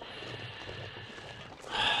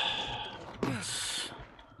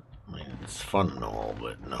 It's fun and all,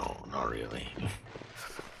 but no, not really.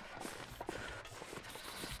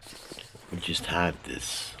 We just had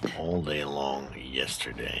this all day long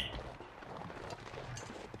yesterday.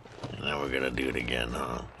 And now we're gonna do it again,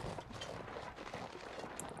 huh?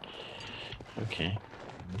 Okay.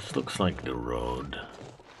 This looks like the road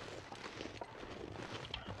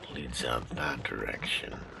leads out that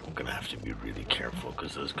direction. I'm gonna have to be really careful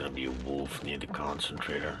because there's gonna be a wolf near the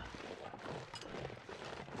concentrator.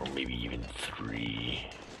 Or maybe even 3.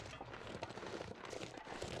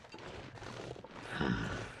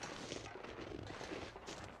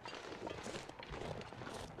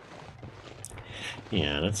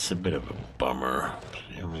 Yeah, that's a bit of a bummer.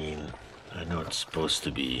 I mean, I know it's supposed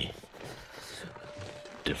to be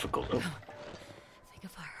difficult. Oh, Think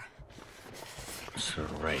of fire. so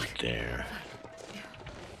right there.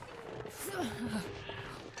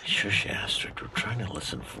 Shush, Astrid. We're trying to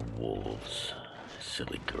listen for wolves.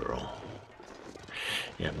 Silly girl.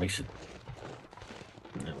 Yeah, it makes it.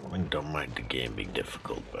 I don't mind the game being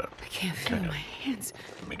difficult, but I can't feel my hands.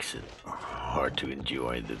 it makes it hard to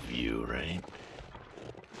enjoy the view, right?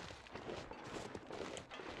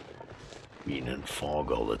 Being in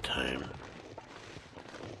fog all the time.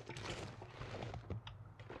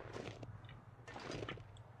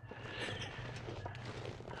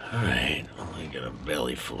 Alright, well, I got a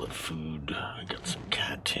belly full of food. I got some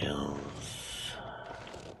cattails.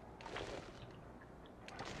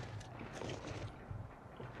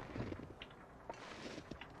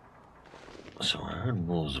 So I heard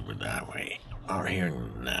wolves were that way. I'm hearing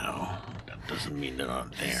them now. That doesn't mean they're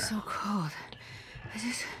not there. It's so cold. I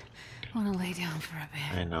just want to lay down for a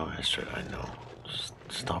bit. I know, Esther, I know. Just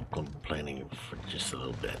stop complaining for just a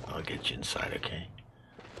little bit. I'll get you inside, okay?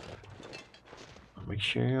 I'll make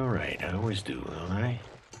sure you're alright. I always do, don't I?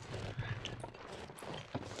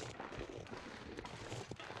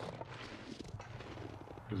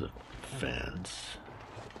 There's a fence.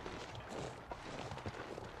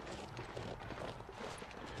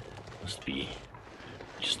 Must be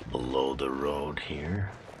just below the road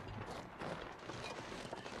here.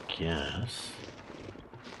 Guess.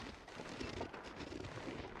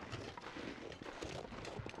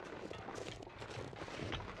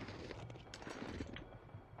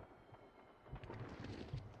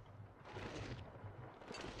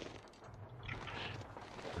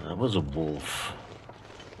 There was a wolf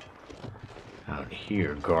out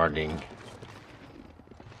here guarding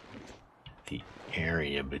the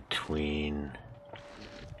area between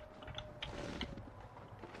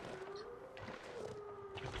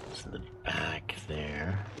it's in the back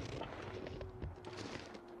there.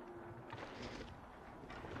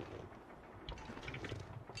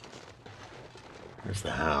 There's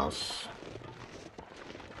the house.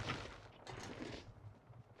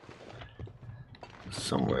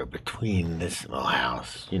 Somewhere between this little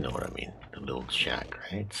house, you know what I mean, the little shack,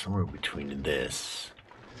 right? Somewhere between this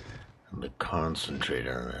and the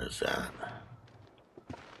concentrator, there's that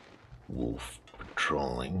wolf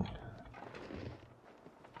patrolling.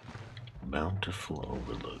 Bountiful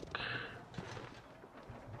Overlook.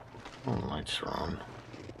 Oh, the lights are on.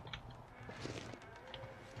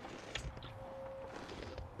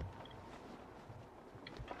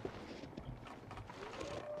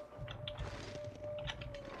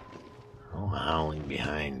 Oh, howling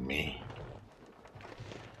behind me.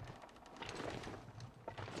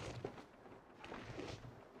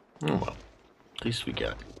 Oh well, at least we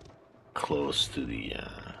got close to the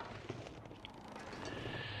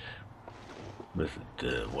with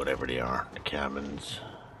the whatever they are, the cabins.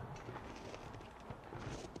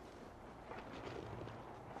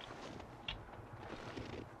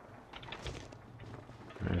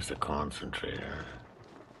 There's the concentrator.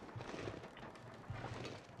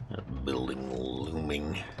 That building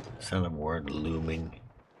looming. Is that a word, looming?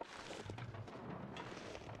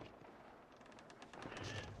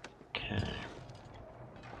 Okay.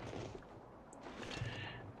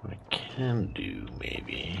 What I can do,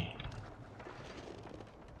 maybe,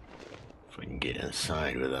 if I can get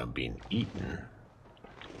inside without being eaten.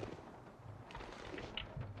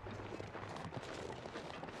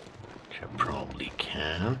 Which I probably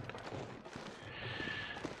can.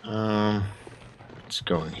 Let's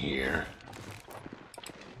go in here.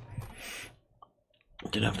 I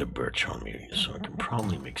did have the birch on me, so I can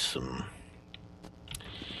probably make some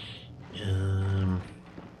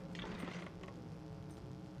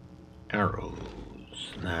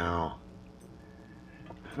arrows. Now,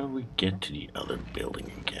 how do we get to the other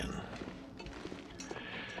building again?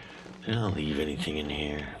 Did I leave anything in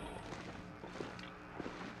here?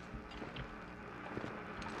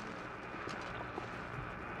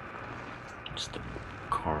 It's the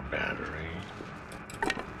car battery.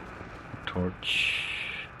 Torch.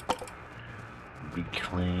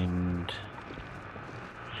 Reclaimed.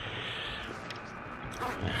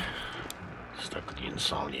 Stuck with the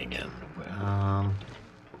insomnia again. I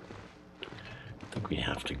think we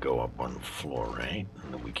have to go up one floor, right?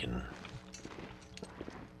 And then we can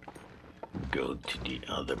go to the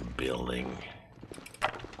other building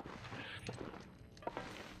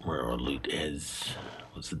where our loot is.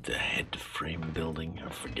 Was it the head frame building? I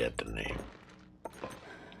forget the name.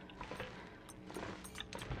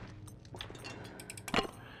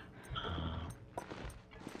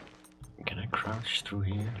 Can I crouch through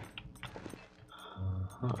here?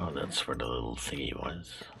 Oh, that's where the little thingy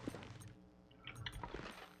was.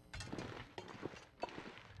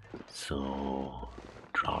 So,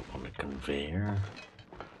 drop on the conveyor.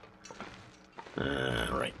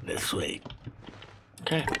 Right this way.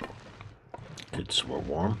 Okay. It's more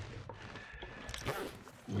warm.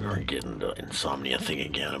 We're getting the insomnia thing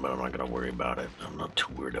again, but I'm not going to worry about it. I'm not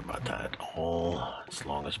too worried about that at all. As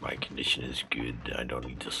long as my condition is good, I don't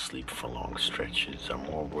need to sleep for long stretches. I'm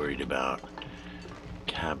more worried about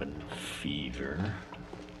cabin fever.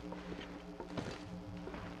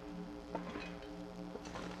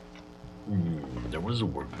 There was a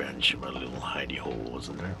workbench in my little hidey hole,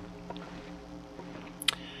 wasn't there?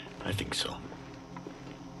 I think so.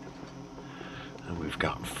 And we've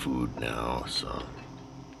got food now, so...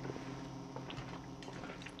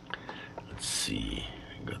 Let's see.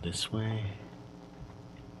 Go this way.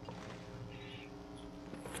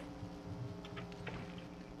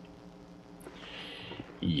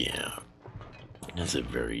 Yeah. It has a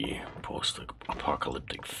very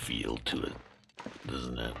post-apocalyptic feel to it,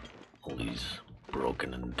 doesn't it? All these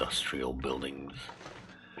broken industrial buildings.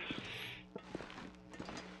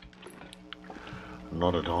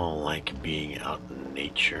 Not at all like being out in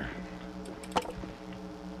nature.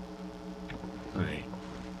 Right.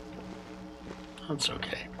 That's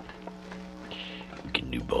okay. We can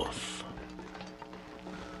do both.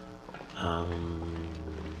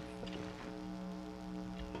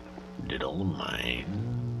 Did all the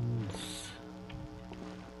mines.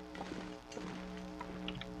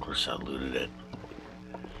 Of course I looted it.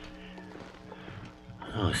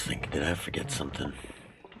 I was thinking, did I forget something?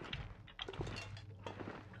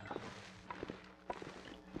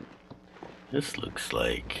 This looks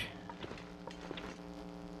like...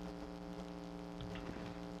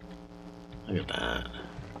 Look at that.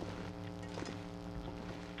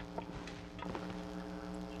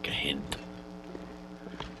 Like a hint.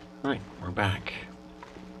 Right, we're back.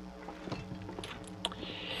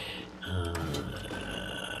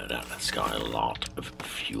 That's got a lot of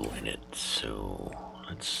fuel in it, so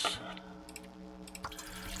let's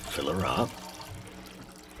fill her up.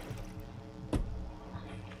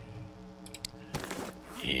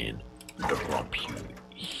 And drop you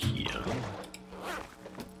here.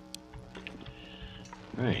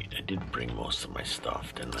 Right, I did bring most of my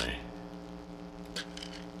stuff, didn't I?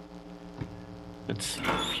 Let's see,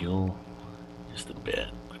 fuel, just a bit.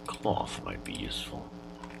 A cloth might be useful.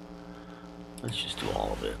 Let's just do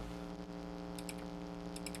all of it.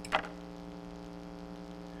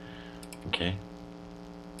 Okay.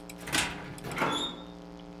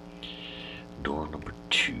 Door number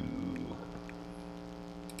 2.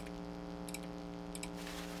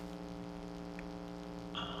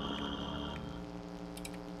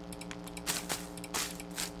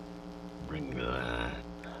 Bring that.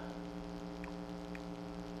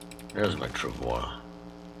 There's my travois.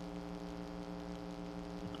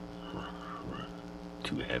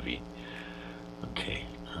 Too heavy. Okay.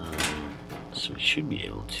 So we should be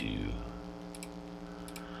able to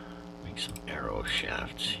make some arrow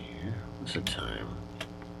shafts here. What's the time?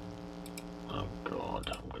 Oh god,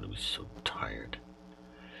 I'm gonna be so tired.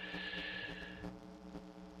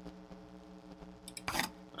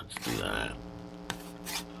 Let's do that.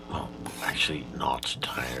 Well, actually not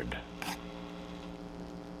tired.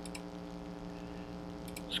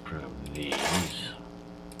 Let's grab these.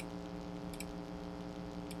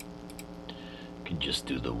 Can just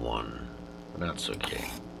do the one, but that's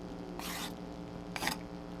okay.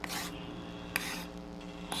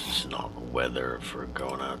 This is not weather for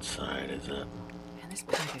going outside, is it? Man, this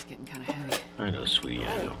pack is getting kind of heavy. I know, sweetie,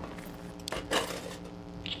 I know.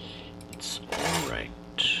 It's alright.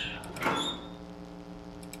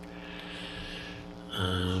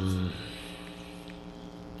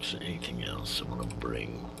 Is there anything else I want to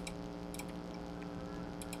bring?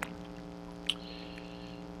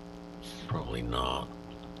 Probably not.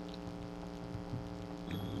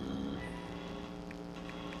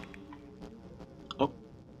 Oh.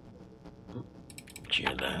 Did you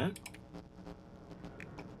hear that?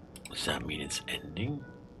 Does that mean it's ending?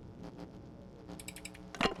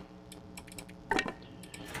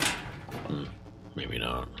 Maybe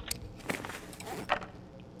not.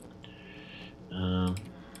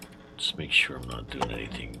 Just make sure I'm not doing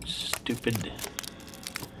anything stupid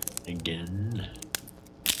again.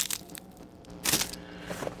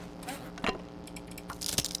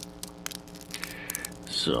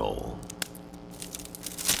 So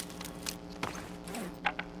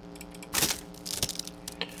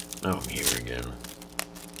now I'm here again.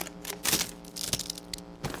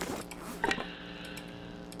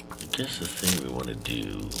 I guess the thing we want to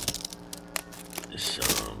do is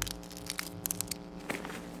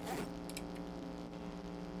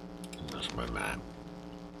my map?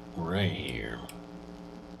 Right here.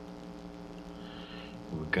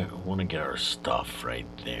 We want to get our stuff right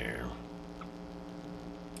there.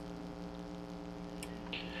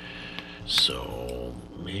 So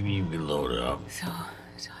maybe we load up. So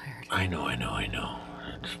tired. I know.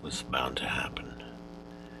 It was bound to happen.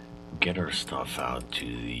 Get our stuff out to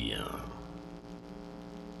the,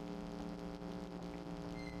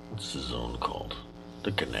 what's the zone called?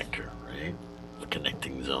 The connector, right? The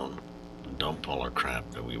connecting zone. Dump all our crap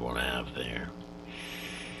that we want to have there.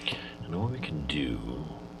 And what we can do,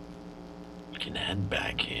 we can head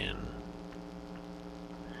back in.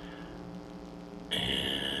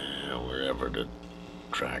 And wherever the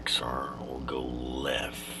tracks are, we'll go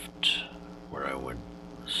left, where I went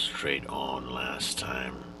straight on last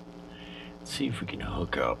time. See if we can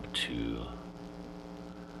hook up to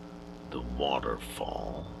the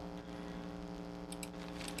waterfall.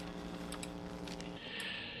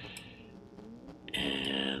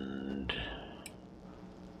 And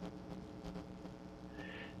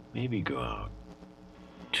maybe go out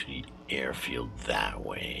to the airfield that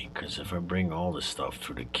way, because if I bring all the stuff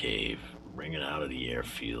through the cave, bring it out of the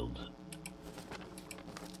airfield,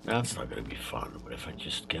 that's not going to be fun. But if I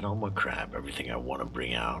just get all my crap, everything I want to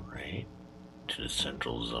bring out, right, to the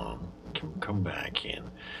central zone, can come back in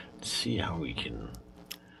and see how we can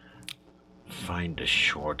find a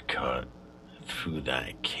shortcut through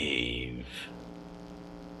that cave.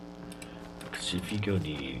 Because if you go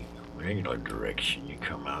the regular direction, you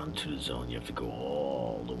come out into the zone, you have to go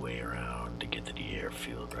all the way around to get to the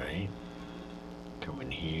airfield, right? Come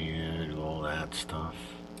in here, do all that stuff.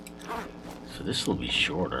 So this will be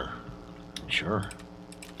shorter, sure.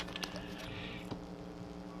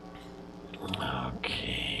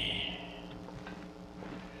 Okay.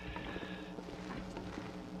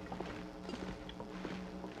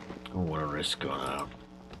 I don't want to risk going out.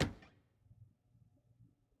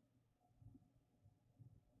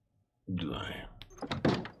 Do I?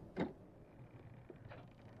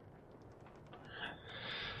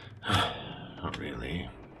 Not really.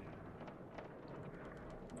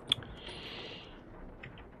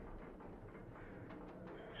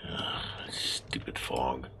 Stupid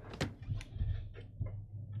fog.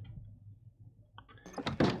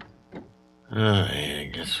 I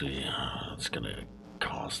guess it's gonna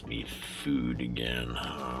cost me food again,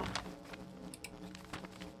 huh?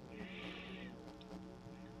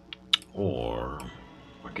 Or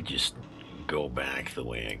I could just go back the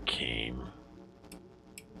way I came.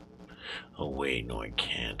 Oh wait, no I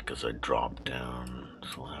can't, because I dropped down,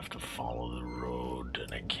 so I'll have to follow the road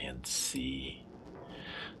and I can't see.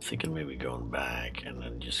 Thinking maybe going back and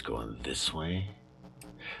then just going this way,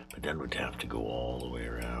 but then we'd have to go all the way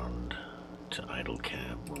around to Idle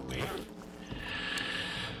Camp, wouldn't we?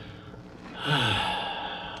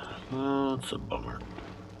 Well, it's a bummer.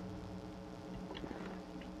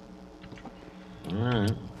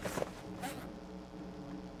 Alright.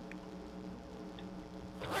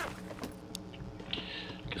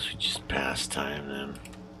 Guess we just pass time then.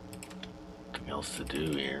 Nothing else to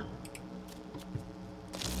do here.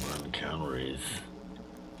 Run calories.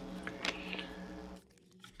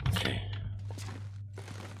 Okay.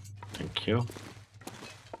 Thank you.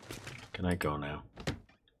 Can I go now?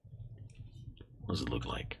 What does it look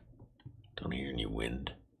like? Don't hear any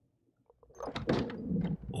wind.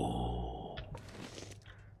 Oh.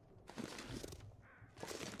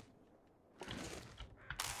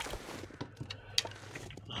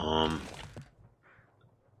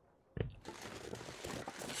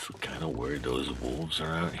 So kind of worried those wolves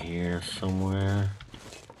are out here somewhere.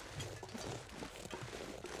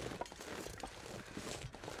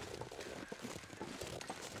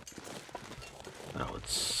 That would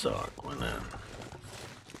suck, wouldn't it?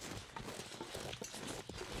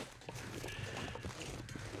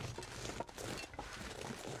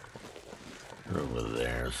 They're over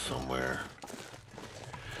there somewhere.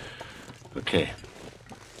 Okay.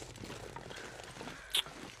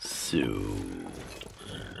 So,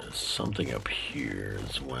 there's something up here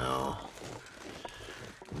as well.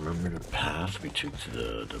 Remember the path we took to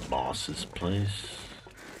the boss's place?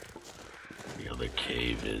 The other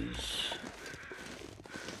cave is...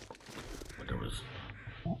 There was...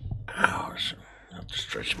 Ow, I have to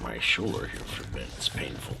stretch my shoulder here for a bit. It's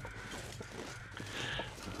painful.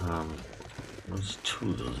 There's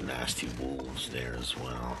two of those nasty wolves there as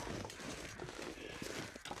well.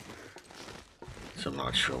 So I'm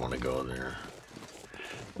not sure I want to go there.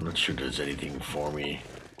 I'm not sure there's anything for me.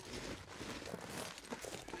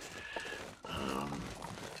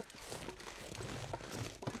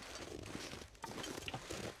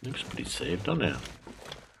 Looks pretty safe, doesn't it?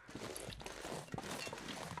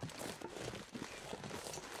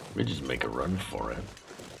 We just make a run for it.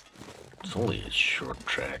 It's only a short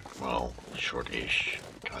track. Well, short-ish,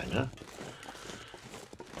 kinda.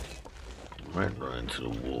 Might run into the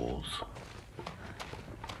wolves.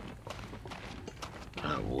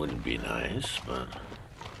 That wouldn't be nice, but...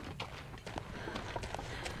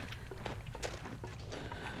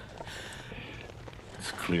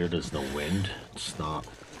 It's clear there's no wind. It's not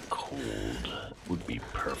cold. Would be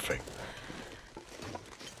perfect.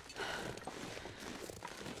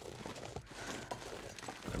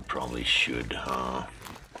 I probably should, huh?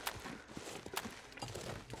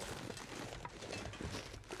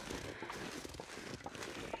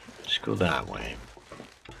 Just go that way.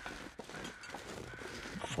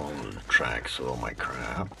 Follow the tracks with all my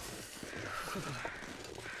crap.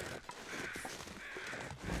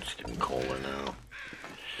 It's getting colder now.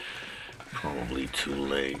 Probably too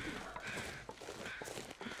late.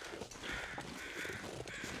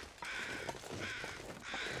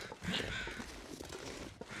 Okay.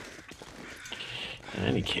 In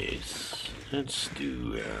any case, let's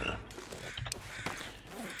do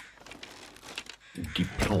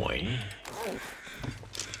deploy.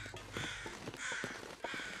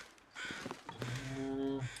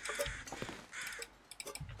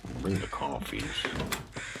 Bring the coffees.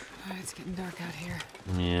 Oh, it's getting dark out here.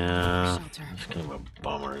 Yeah, Shelter. it's kind of a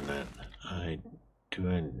bummer, isn't it? I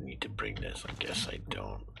need to bring this? I guess I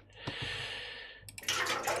don't.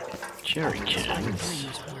 Jerry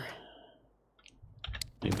cans.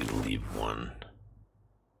 Maybe leave one.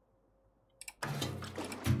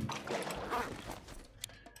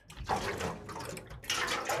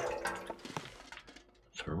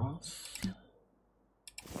 Thermos.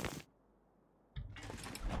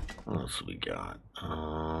 What else we got?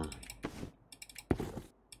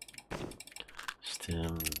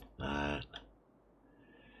 Stem, that.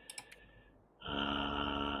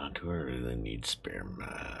 Do I really need spare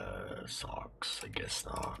socks? I guess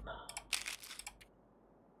not.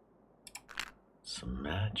 Some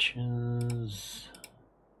matches.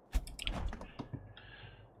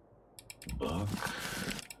 Book.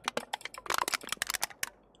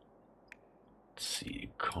 Let's see,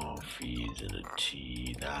 coffees and a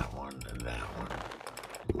tea. That one and that one.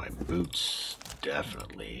 My boots,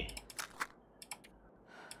 definitely.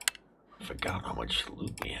 Forgot how much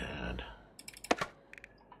loot we had.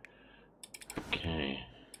 Okay,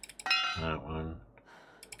 that one.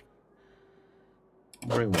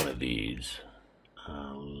 Bring one of these.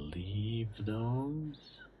 Leave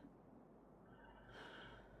those.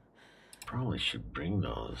 Probably should bring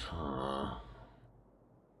those, huh?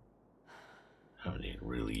 Haven't even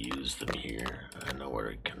really used them here. I know where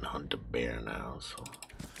I can hunt a bear now, so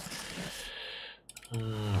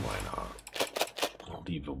why not? I'll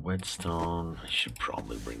leave a whetstone. I should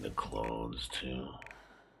probably bring the clothes too.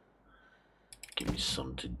 Give me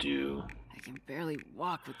something to do. I can barely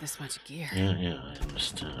walk with this much gear. Yeah, I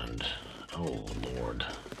understand. Oh Lord,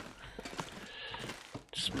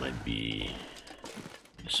 this might be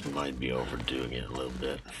overdoing it a little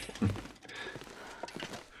bit.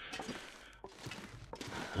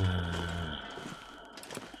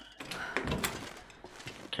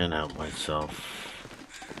 Can't help myself.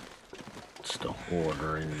 It's the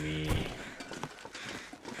hoarder in me.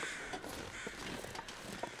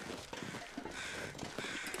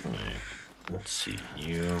 Alright, let's see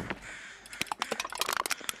you.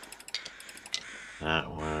 That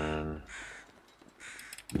one.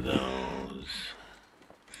 Those.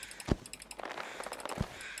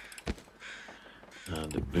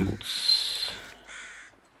 The boots.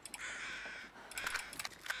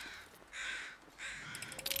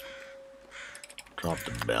 Drop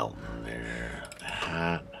the belt in there. The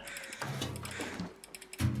hat.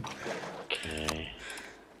 Okay.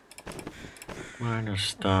 Minor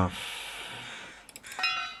stuff.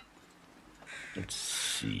 Let's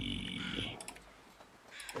see.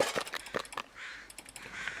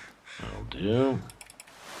 That'll do.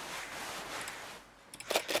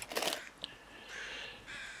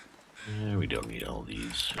 Yeah, we don't need all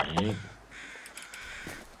these, right?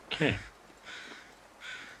 Okay.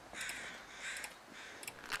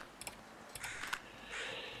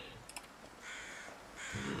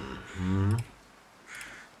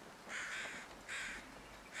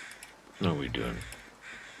 What are we doing?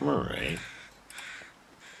 All right.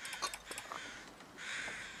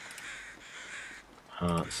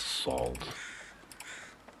 Salt.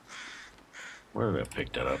 Where did I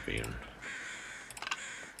pick that up even?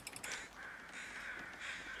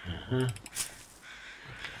 You're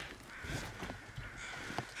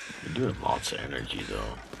doing lots of energy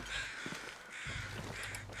though.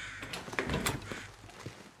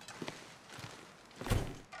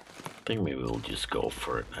 I think maybe we'll just go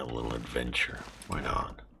for it, have a little adventure. Why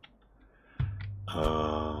not?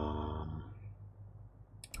 I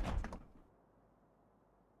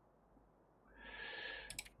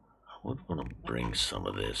would want to bring some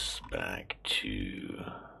of this back to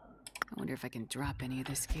I wonder if I can drop any of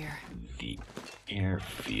this gear. the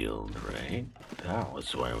airfield, right? That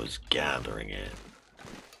was why I was gathering it.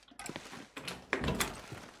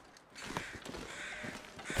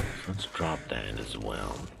 So let's drop that as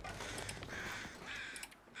well.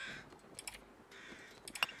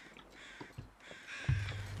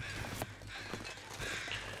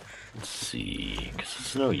 Let's see, because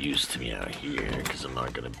it's no use to me out here, because I'm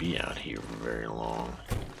not going to be out here for very long.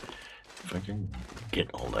 If I can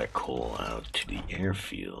get all that coal out to the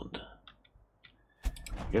airfield, we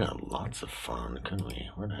could have lots of fun, couldn't we?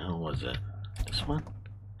 Where the hell was it? This one?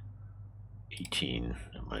 18,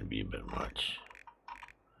 that might be a bit much.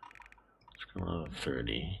 Let's go another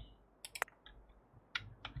 30.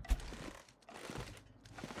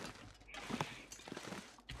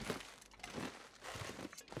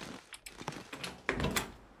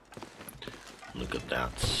 Look at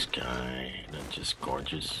that sky, isn't that just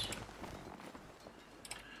gorgeous?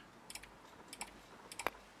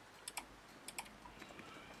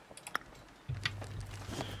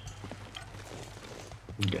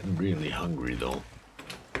 I'm getting really hungry though.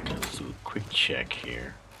 Let's do a quick check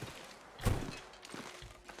here.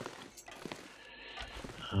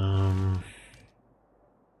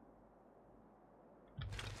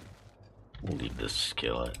 We'll leave this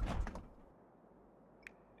skillet.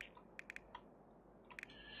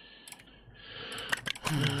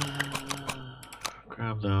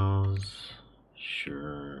 Grab those.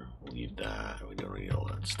 Sure, we'll leave that. We don't need all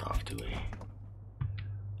that stuff, do we?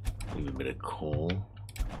 Leave a bit of coal.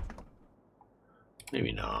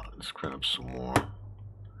 Maybe not. Let's grab some more. Man,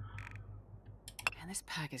 this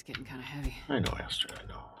pack is getting kind of heavy. I know, Esther, I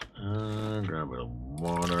know. Grab a bit of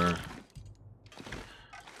water.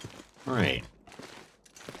 Alright.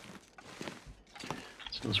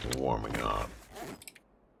 Since we're warming up,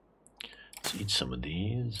 let's eat some of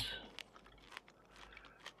these.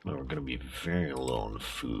 Well, we're going to be very low on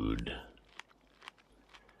food.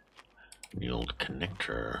 The old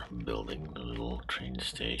connector building, the little train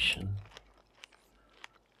station.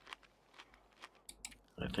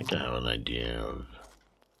 I think I have an idea of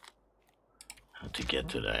how to get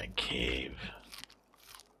to that cave.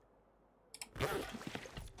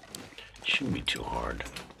 Shouldn't be too hard.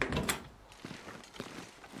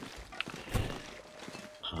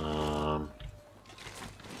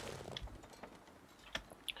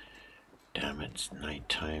 Damn it, it's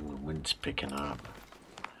nighttime, the wind's picking up.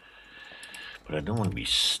 But I don't want to be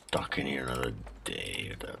stuck in here another day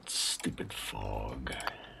with that stupid fog.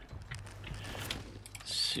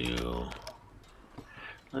 So,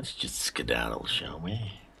 let's just skedaddle, shall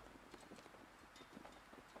we?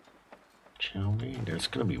 Shall we? There's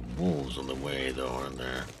gonna be wolves on the way, though, aren't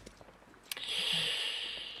there?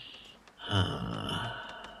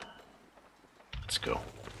 Let's go.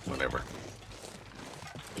 Whatever.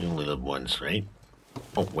 You only live once, right?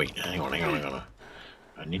 Oh, wait, hang on.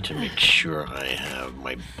 I need to make sure I have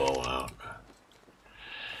my bow out.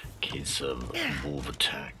 In case of wolf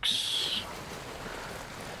attacks.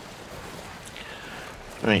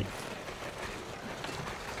 Right.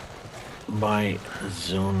 By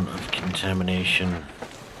zone of contamination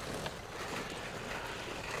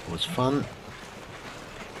was fun.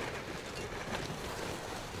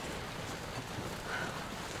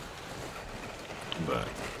 But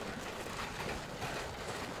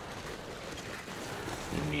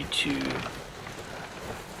we need to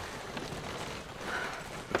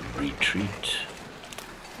retreat,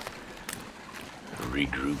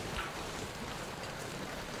 regroup,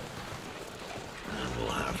 and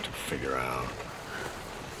we'll have to figure out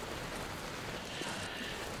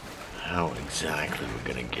how exactly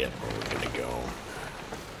we're gonna get where we're gonna go.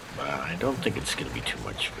 But I don't think it's gonna be too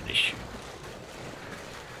much of an issue.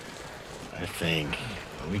 I think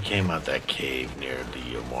when we came out that cave near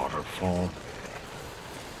the waterfall,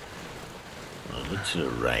 look to the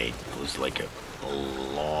right, it was like a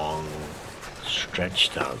long,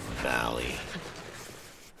 stretched out valley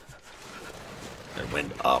that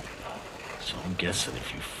went up. So I'm guessing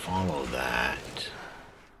if you follow that,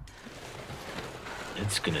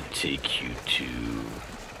 it's gonna take you to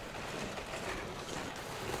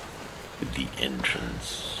the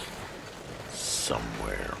entrance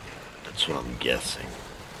somewhere. That's what I'm guessing.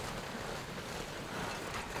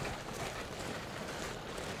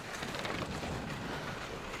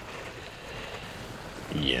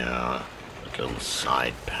 Yeah, a little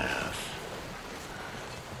side path.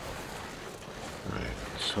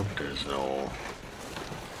 Right, Let's hope there's no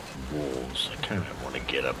wolves. I kind of want to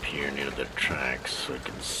get up here near the tracks so I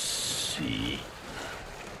can see.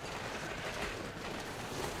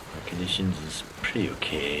 My conditions is pretty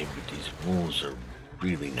okay, but these wolves are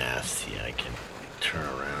really nasty. I can turn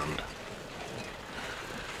around.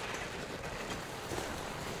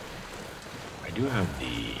 I do have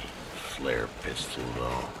the flare pistol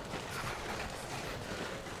though.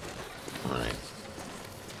 Alright.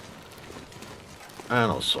 And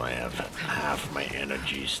also I have half my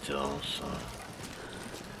energy still, so...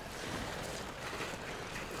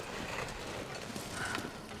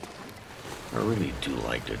 I really do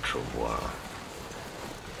like the travois.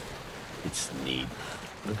 It's neat.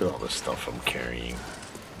 Look at all the stuff I'm carrying.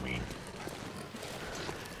 I mean,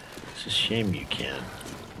 it's a shame you can't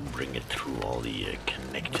bring it through all the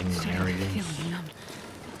connecting areas.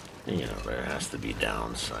 You know, there has to be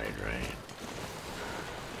downside, right?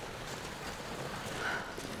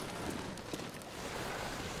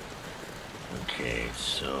 Okay,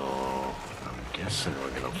 so I'm guessing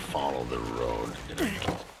we're gonna follow the road.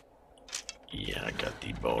 Yeah, I got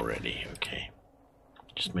the bow ready. Okay,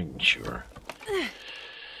 just making sure,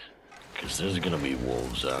 because there's gonna be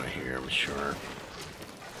wolves out here, I'm sure.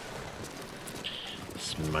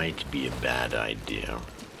 This might be a bad idea.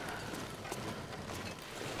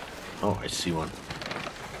 Oh, I see one.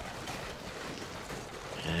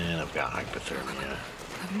 And I've got hypothermia.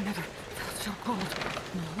 I've never felt so cold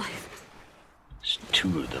in my life. There's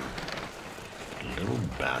two of them. Little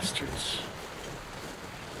bastards.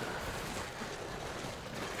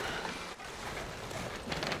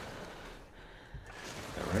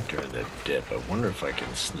 Right there in that dip. I wonder if I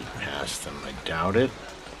can sneak past them. I doubt it.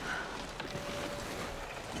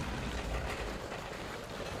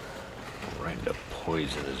 Right into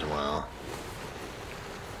poison as well.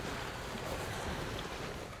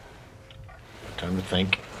 Time to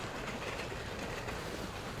think.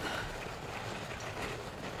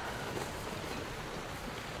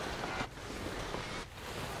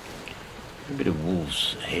 Maybe the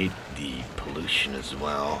wolves hate the pollution as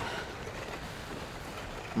well.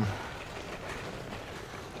 Do you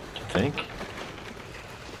think?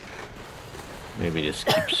 Maybe this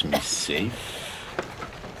keeps me safe.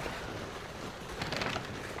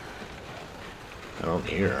 I don't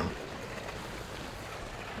hear them.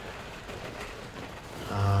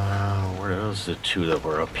 Where are those the two that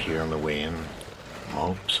were up here on the way in?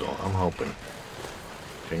 I'm hoping.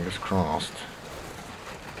 Fingers crossed.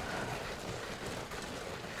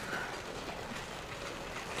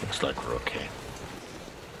 Looks like we're okay.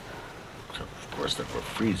 So, of course, that we're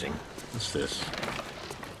freezing. What's this?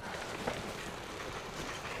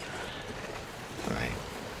 Alright.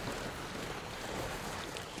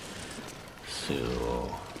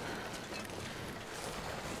 So...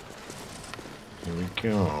 here we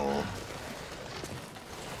go.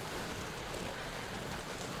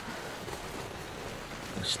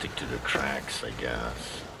 Let's stick to the tracks, I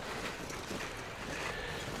guess.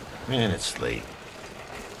 Man, it's late.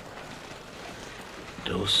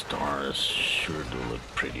 Those stars sure do look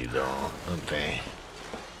pretty though, don't they?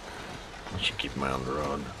 I should keep my eye on the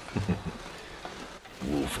road.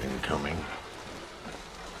 Wolf incoming.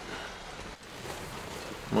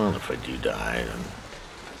 Well, if I do die, then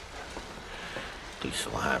at least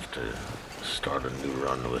I'll have to start a new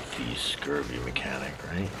run with the scurvy mechanic,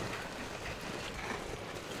 right?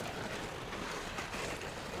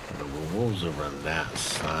 The wolves over on that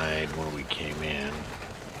side where we came in.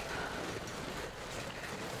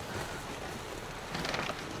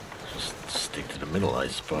 Just stick to the middle, I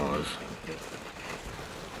suppose.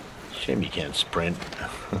 Shame you can't sprint.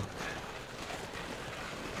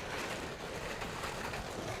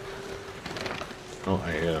 Oh,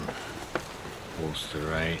 I hear them. Wolves to the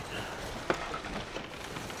right.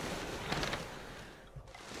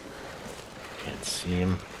 Can't see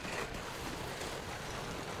him.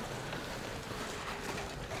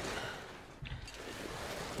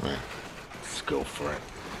 Let's go for it.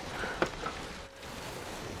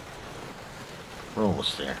 We're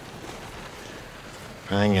almost there.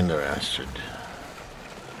 Hang in there, Astrid.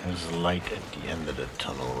 There's a light at the end of the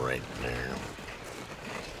tunnel right there.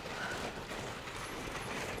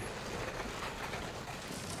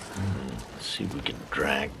 Let's see if we can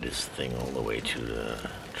drag this thing all the way to the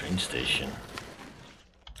train station.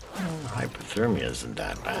 Well, hypothermia isn't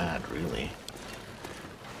that bad, really.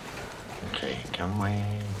 Okay, can my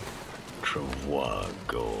travois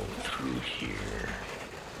go through here?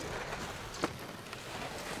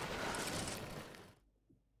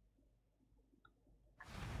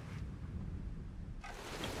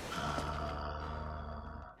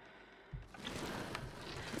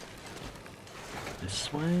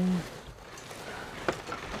 this way?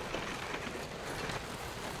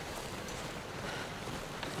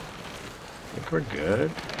 I think we're good.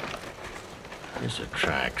 These are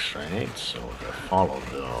tracks, right? So if I follow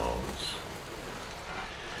those.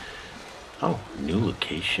 Oh, new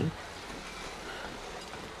location.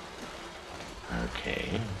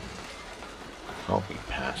 Okay. Thought we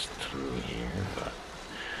passed through here, but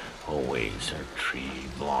always a tree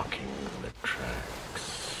blocking the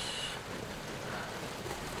tracks.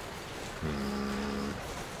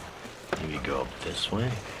 Maybe go up this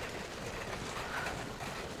way.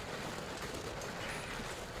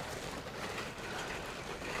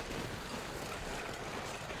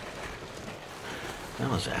 That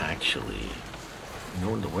was actually, you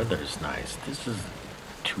know, the weather is nice. This isn't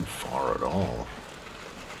too far at all.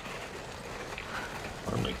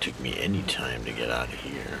 Hardly took me any time to get out of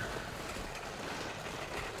here.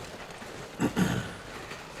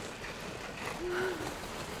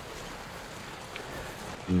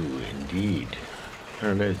 Ooh, indeed.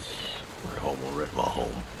 There it is. We're home already. Well,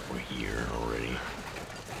 home. We're here already.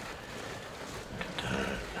 Look at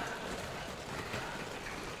that.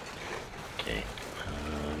 Okay.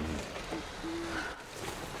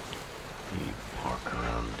 We park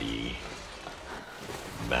around the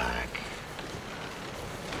back.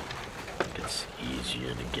 It's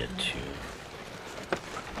easier to get to.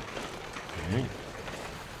 Alright.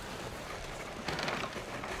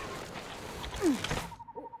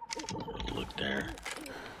 Look there.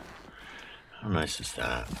 How nice is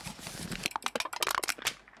that?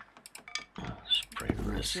 Spray I'm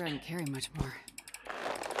not risk. sure I can carry much more.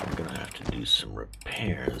 I'm gonna have to do some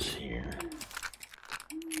repairs here.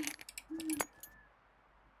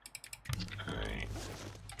 Alright.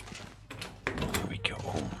 There we go.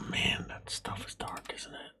 Oh man, that stuff is dark,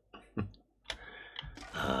 isn't it?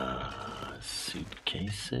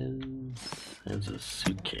 Suitcases. There's a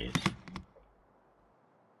suitcase.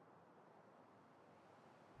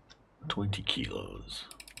 20 kilos.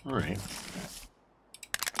 Alright.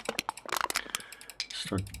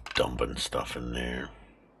 Start dumping stuff in there.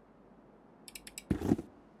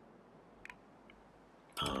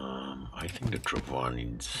 I think the Trevor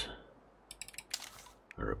needs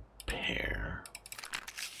a repair.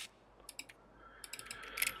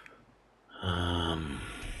 I'm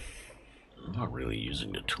not really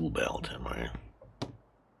using the tool belt, am I?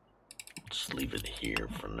 Just leave it here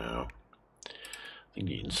for now. I think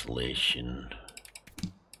the insulation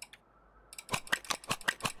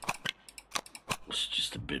is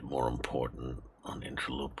just a bit more important on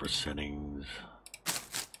interloper settings.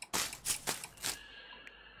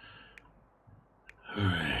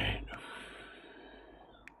 Alright.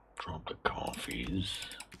 Drop the coffees.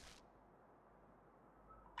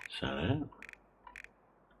 Is that it?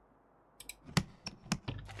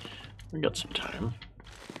 We got some time.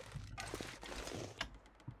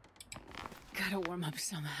 Gotta warm up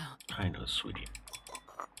somehow. I know, sweetie.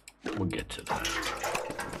 We'll get to that.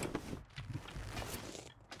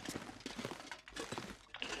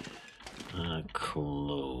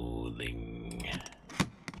 Clothing.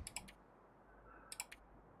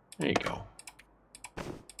 There you go.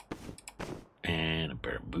 And a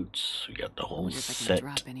pair of boots. We got the whole Wonder if I can set.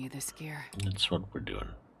 drop any of this gear. That's what we're doing.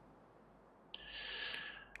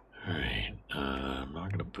 Alright, I'm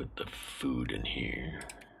not gonna put the food in here.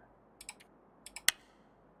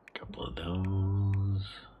 A couple of those.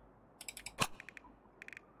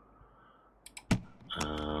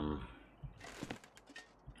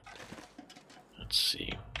 Let's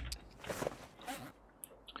see.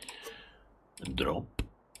 Drop.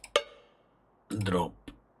 Drop.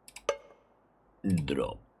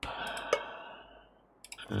 Drop.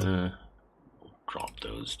 Drop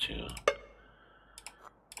those two.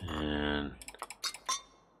 And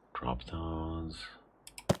drop those.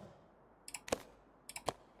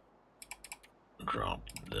 Drop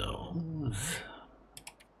those.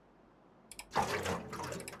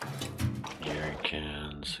 Jerry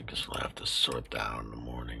cans. I guess we'll have to sort that out in the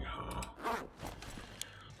morning, huh?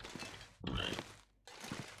 Right.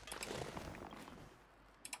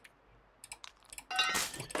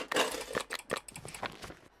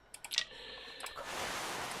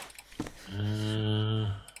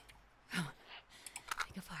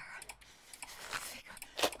 Take a fire. Take a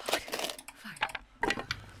fire.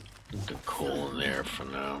 Put the coal in there for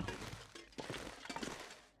now.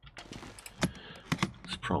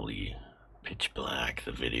 It's probably pitch black,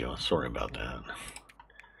 the video. Sorry about that.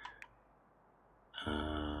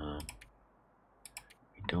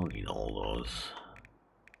 We don't need all those.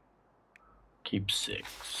 Keep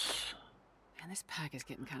 6. Man, this pack is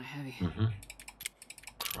getting kind of heavy.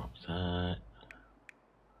 Drop that.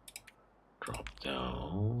 Drop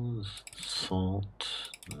those. Salt.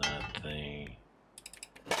 That thing.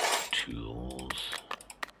 Tools.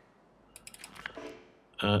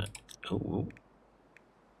 Oh.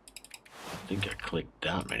 I think I clicked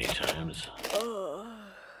that many times.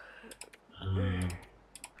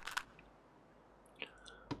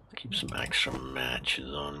 Keep some extra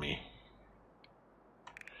matches on me.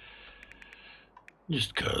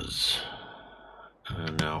 Just cause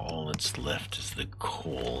now all that's left is the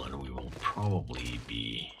coal, and we will probably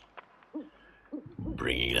be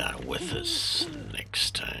bringing that with us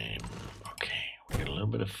next time. Okay, we got a little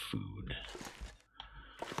bit of food.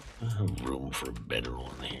 I have room for a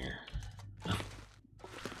bedroll in here.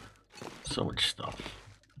 So much stuff.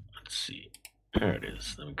 Let's see. There it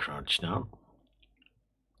is. Let me crouch down.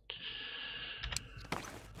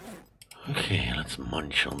 Okay, let's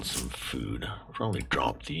munch on some food. Probably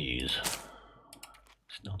drop these.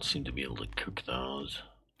 Just don't seem to be able to cook those.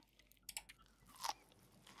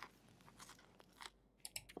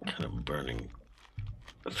 Kind of burning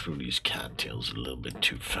through these cattails a little bit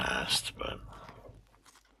too fast, but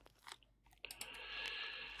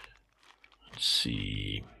let's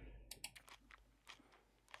see.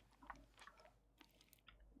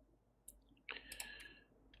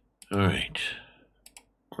 All right.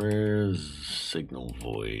 Where's Signal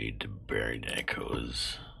Void, Buried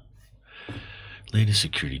Echoes? Latest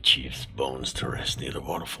security chief's bones to rest near the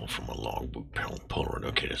waterfall from a logbook Polaroid.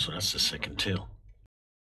 Okay, so that's the second tale.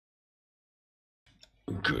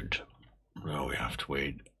 Good. Now we have to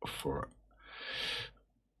wait for...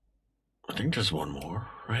 I think there's one more,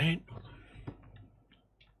 right?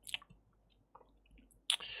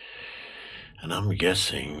 And I'm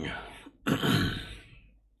guessing...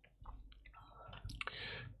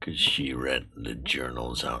 because she read the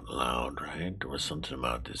journals out loud, right? There was something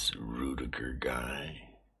about this Rudiger guy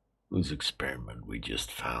whose experiment we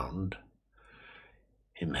just found.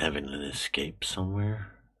 Him having an escape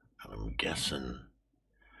somewhere. And I'm guessing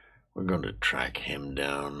we're going to track him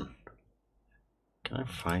down. Can I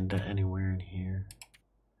find that anywhere in here?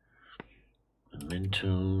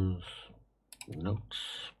 Mementos.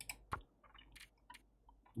 Notes.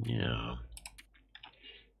 Yeah.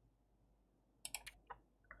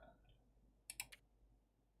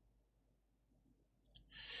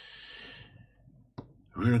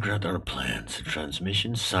 Rudiger got our plans. The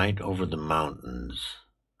transmission site over the mountains.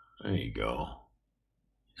 There you go.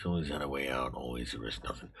 He's always had a way out, always a risk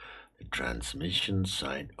nothing. The transmission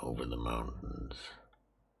site over the mountains.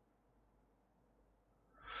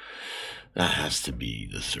 That has to be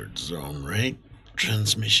the third zone, right?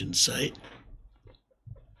 Transmission site.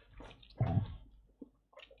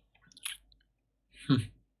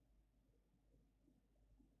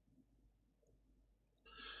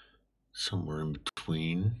 Somewhere in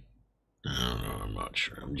between. I don't know, I'm not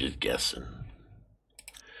sure. I'm just guessing.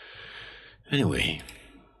 Anyway,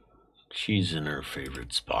 she's in her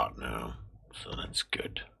favorite spot now, so that's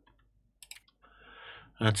good.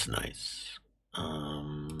 That's nice.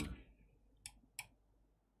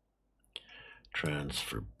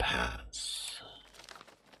 Transfer pass.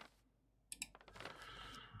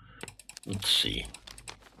 Let's see.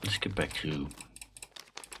 Let's get back to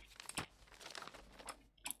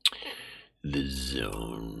the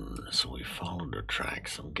zone. So we followed the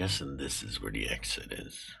tracks. I'm guessing this is where the exit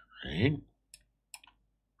is, right?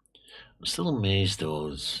 I'm still amazed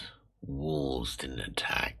those wolves didn't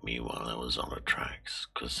attack me while I was on the tracks,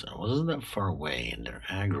 because I wasn't that far away and their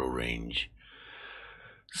aggro range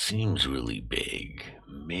seems really big.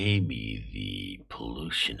 Maybe the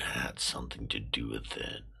pollution had something to do with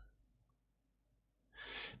it.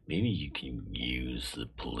 Maybe you can use the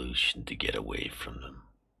pollution to get away from them.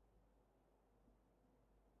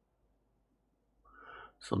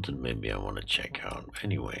 Something maybe I want to check out.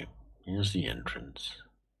 Anyway, here's the entrance.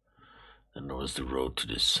 Then there was the road to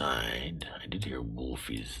the side. I did hear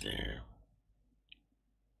wolfies there.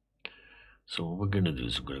 So what we're going to do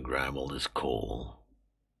is we're going to grab all this coal.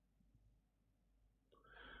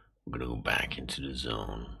 We're going to go back into the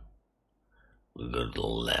zone. We'll go to the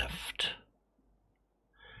left.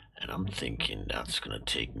 And I'm thinking that's going to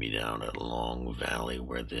take me down a long valley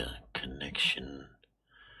where the connection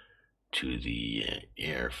to the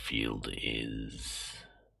airfield is.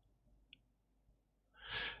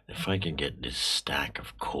 If I can get this stack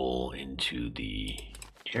of coal into the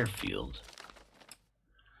airfield,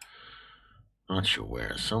 not sure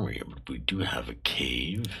where, somewhere here, but we do have a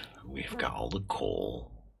cave. We've got all the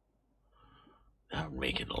coal. That would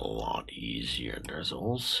make it a lot easier. There's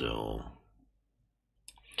also,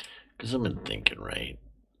 because I've been thinking, right?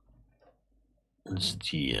 It's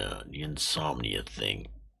the insomnia thing.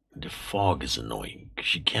 The fog is annoying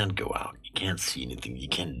Because you can't go out, you can't see anything, you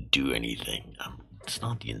can't do anything. It's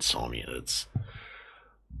not the insomnia that's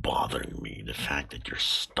bothering me. The fact that you're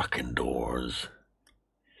stuck indoors.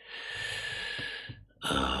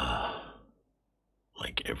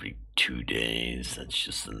 Like every 2 days, that's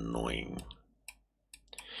just annoying.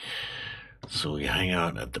 So we hang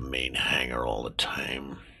out at the main hangar all the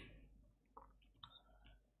time.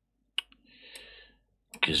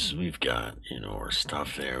 Because we've got, our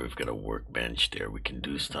stuff there. We've got a workbench there. We can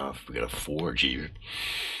do stuff. We got a forge here.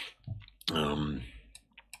 We've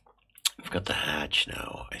got the hatch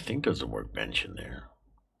now. I think there's a workbench in there,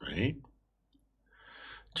 right?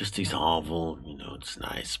 Just these hovel, it's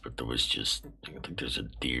nice, but there was I think there's a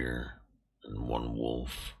deer and one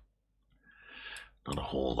wolf. Not a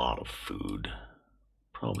whole lot of food.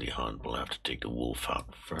 Probably hunt. We'll have to take the wolf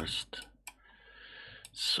out first.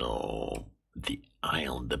 So the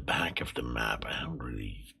island, the back of the map, I haven't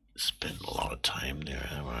really spent a lot of time there,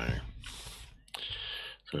 have I?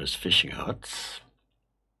 So there's fishing huts.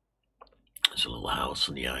 There's a little house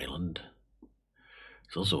on the island.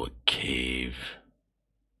 There's also a cave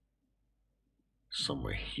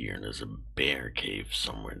somewhere here, and there's a bear cave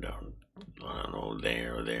somewhere down, I don't know,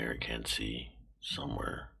 there or there, can't see,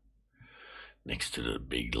 somewhere next to the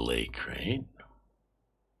big lake, right?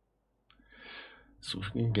 So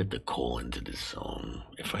if we can get the coal into this zone,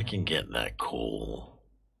 if I can get that coal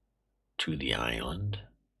to the island,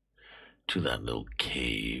 to that little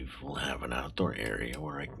cave, we'll have an outdoor area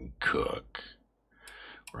where I can cook,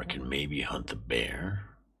 where I can maybe hunt the bear.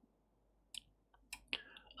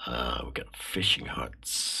 We've got fishing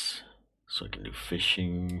huts, so I can do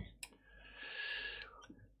fishing.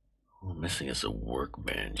 What we're missing is a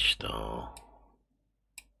workbench, though.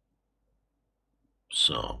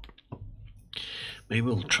 So maybe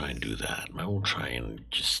we'll try and do that. Maybe we'll try and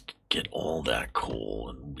just get all that coal,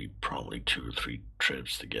 and it'll be probably 2 or 3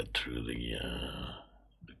 trips to get through the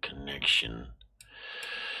connection,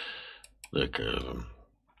 the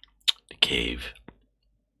cave.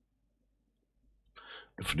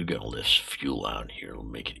 If we do get all this fuel out here, it'll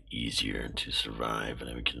make it easier to survive, and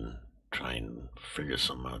then we can try and figure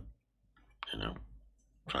something out,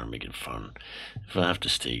 try and make it fun. If I have to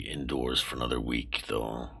stay indoors for another week,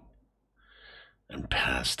 though, and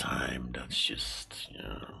pass time, that's just,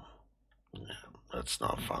 that's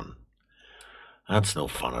not fun. That's no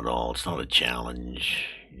fun at all. It's not a challenge.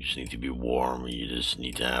 You just need to be warm. You just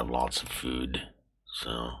need to have lots of food.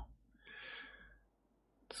 So,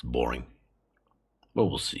 it's boring. But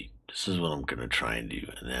we'll see. This is what I'm going to try and do.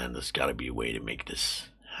 And then there's got to be a way to make this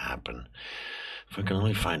happen. If I can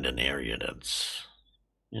only find an area that's,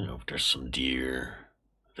 if there's some deer,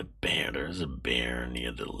 there's a bear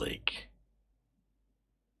near the lake.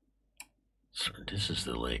 So this is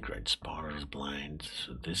the lake, right? Spotter's Blind.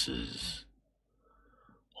 So this is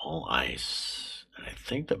all ice. And I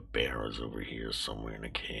think the bear is over here somewhere in a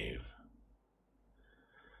cave.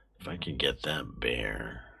 If I can get that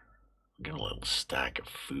bear, get a little stack of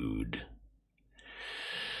food,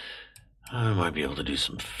 I might be able to do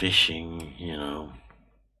some fishing,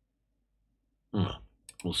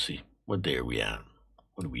 We'll see. What day are we at?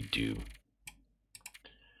 What do we do?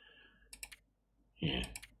 Yeah.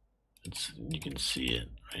 You can see it,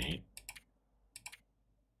 right?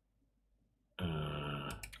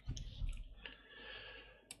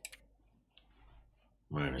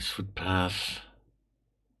 Minus footpath.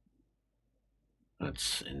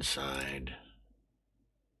 That's inside.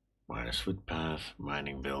 Minus footpath,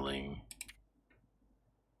 mining building.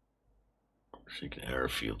 Secret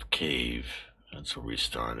airfield cave. That's where we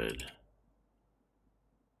started.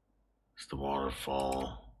 It's the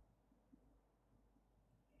waterfall.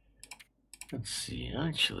 Let's see,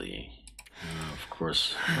 actually, of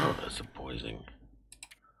course, that's a poison.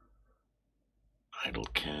 Idle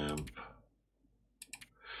camp.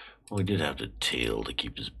 Well, we did have the tail to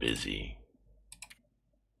keep us busy.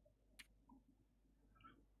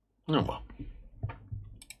 Oh well.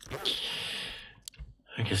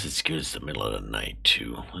 I guess it's good it's the middle of the night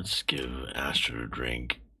too. Let's give Astrid a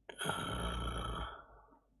drink.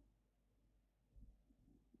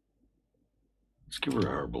 Let's give her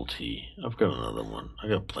herbal tea. I've got another one. I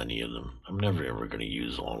got plenty of them. I'm never ever going to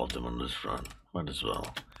use all of them on this run. Might as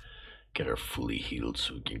well get her fully healed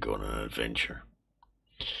so we can go on an adventure.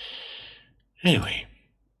 Anyway,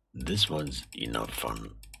 this was enough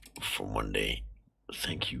fun for one day.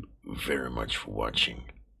 Thank you very much for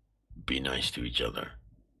watching. Be nice to each other,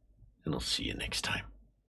 and I'll see you next time.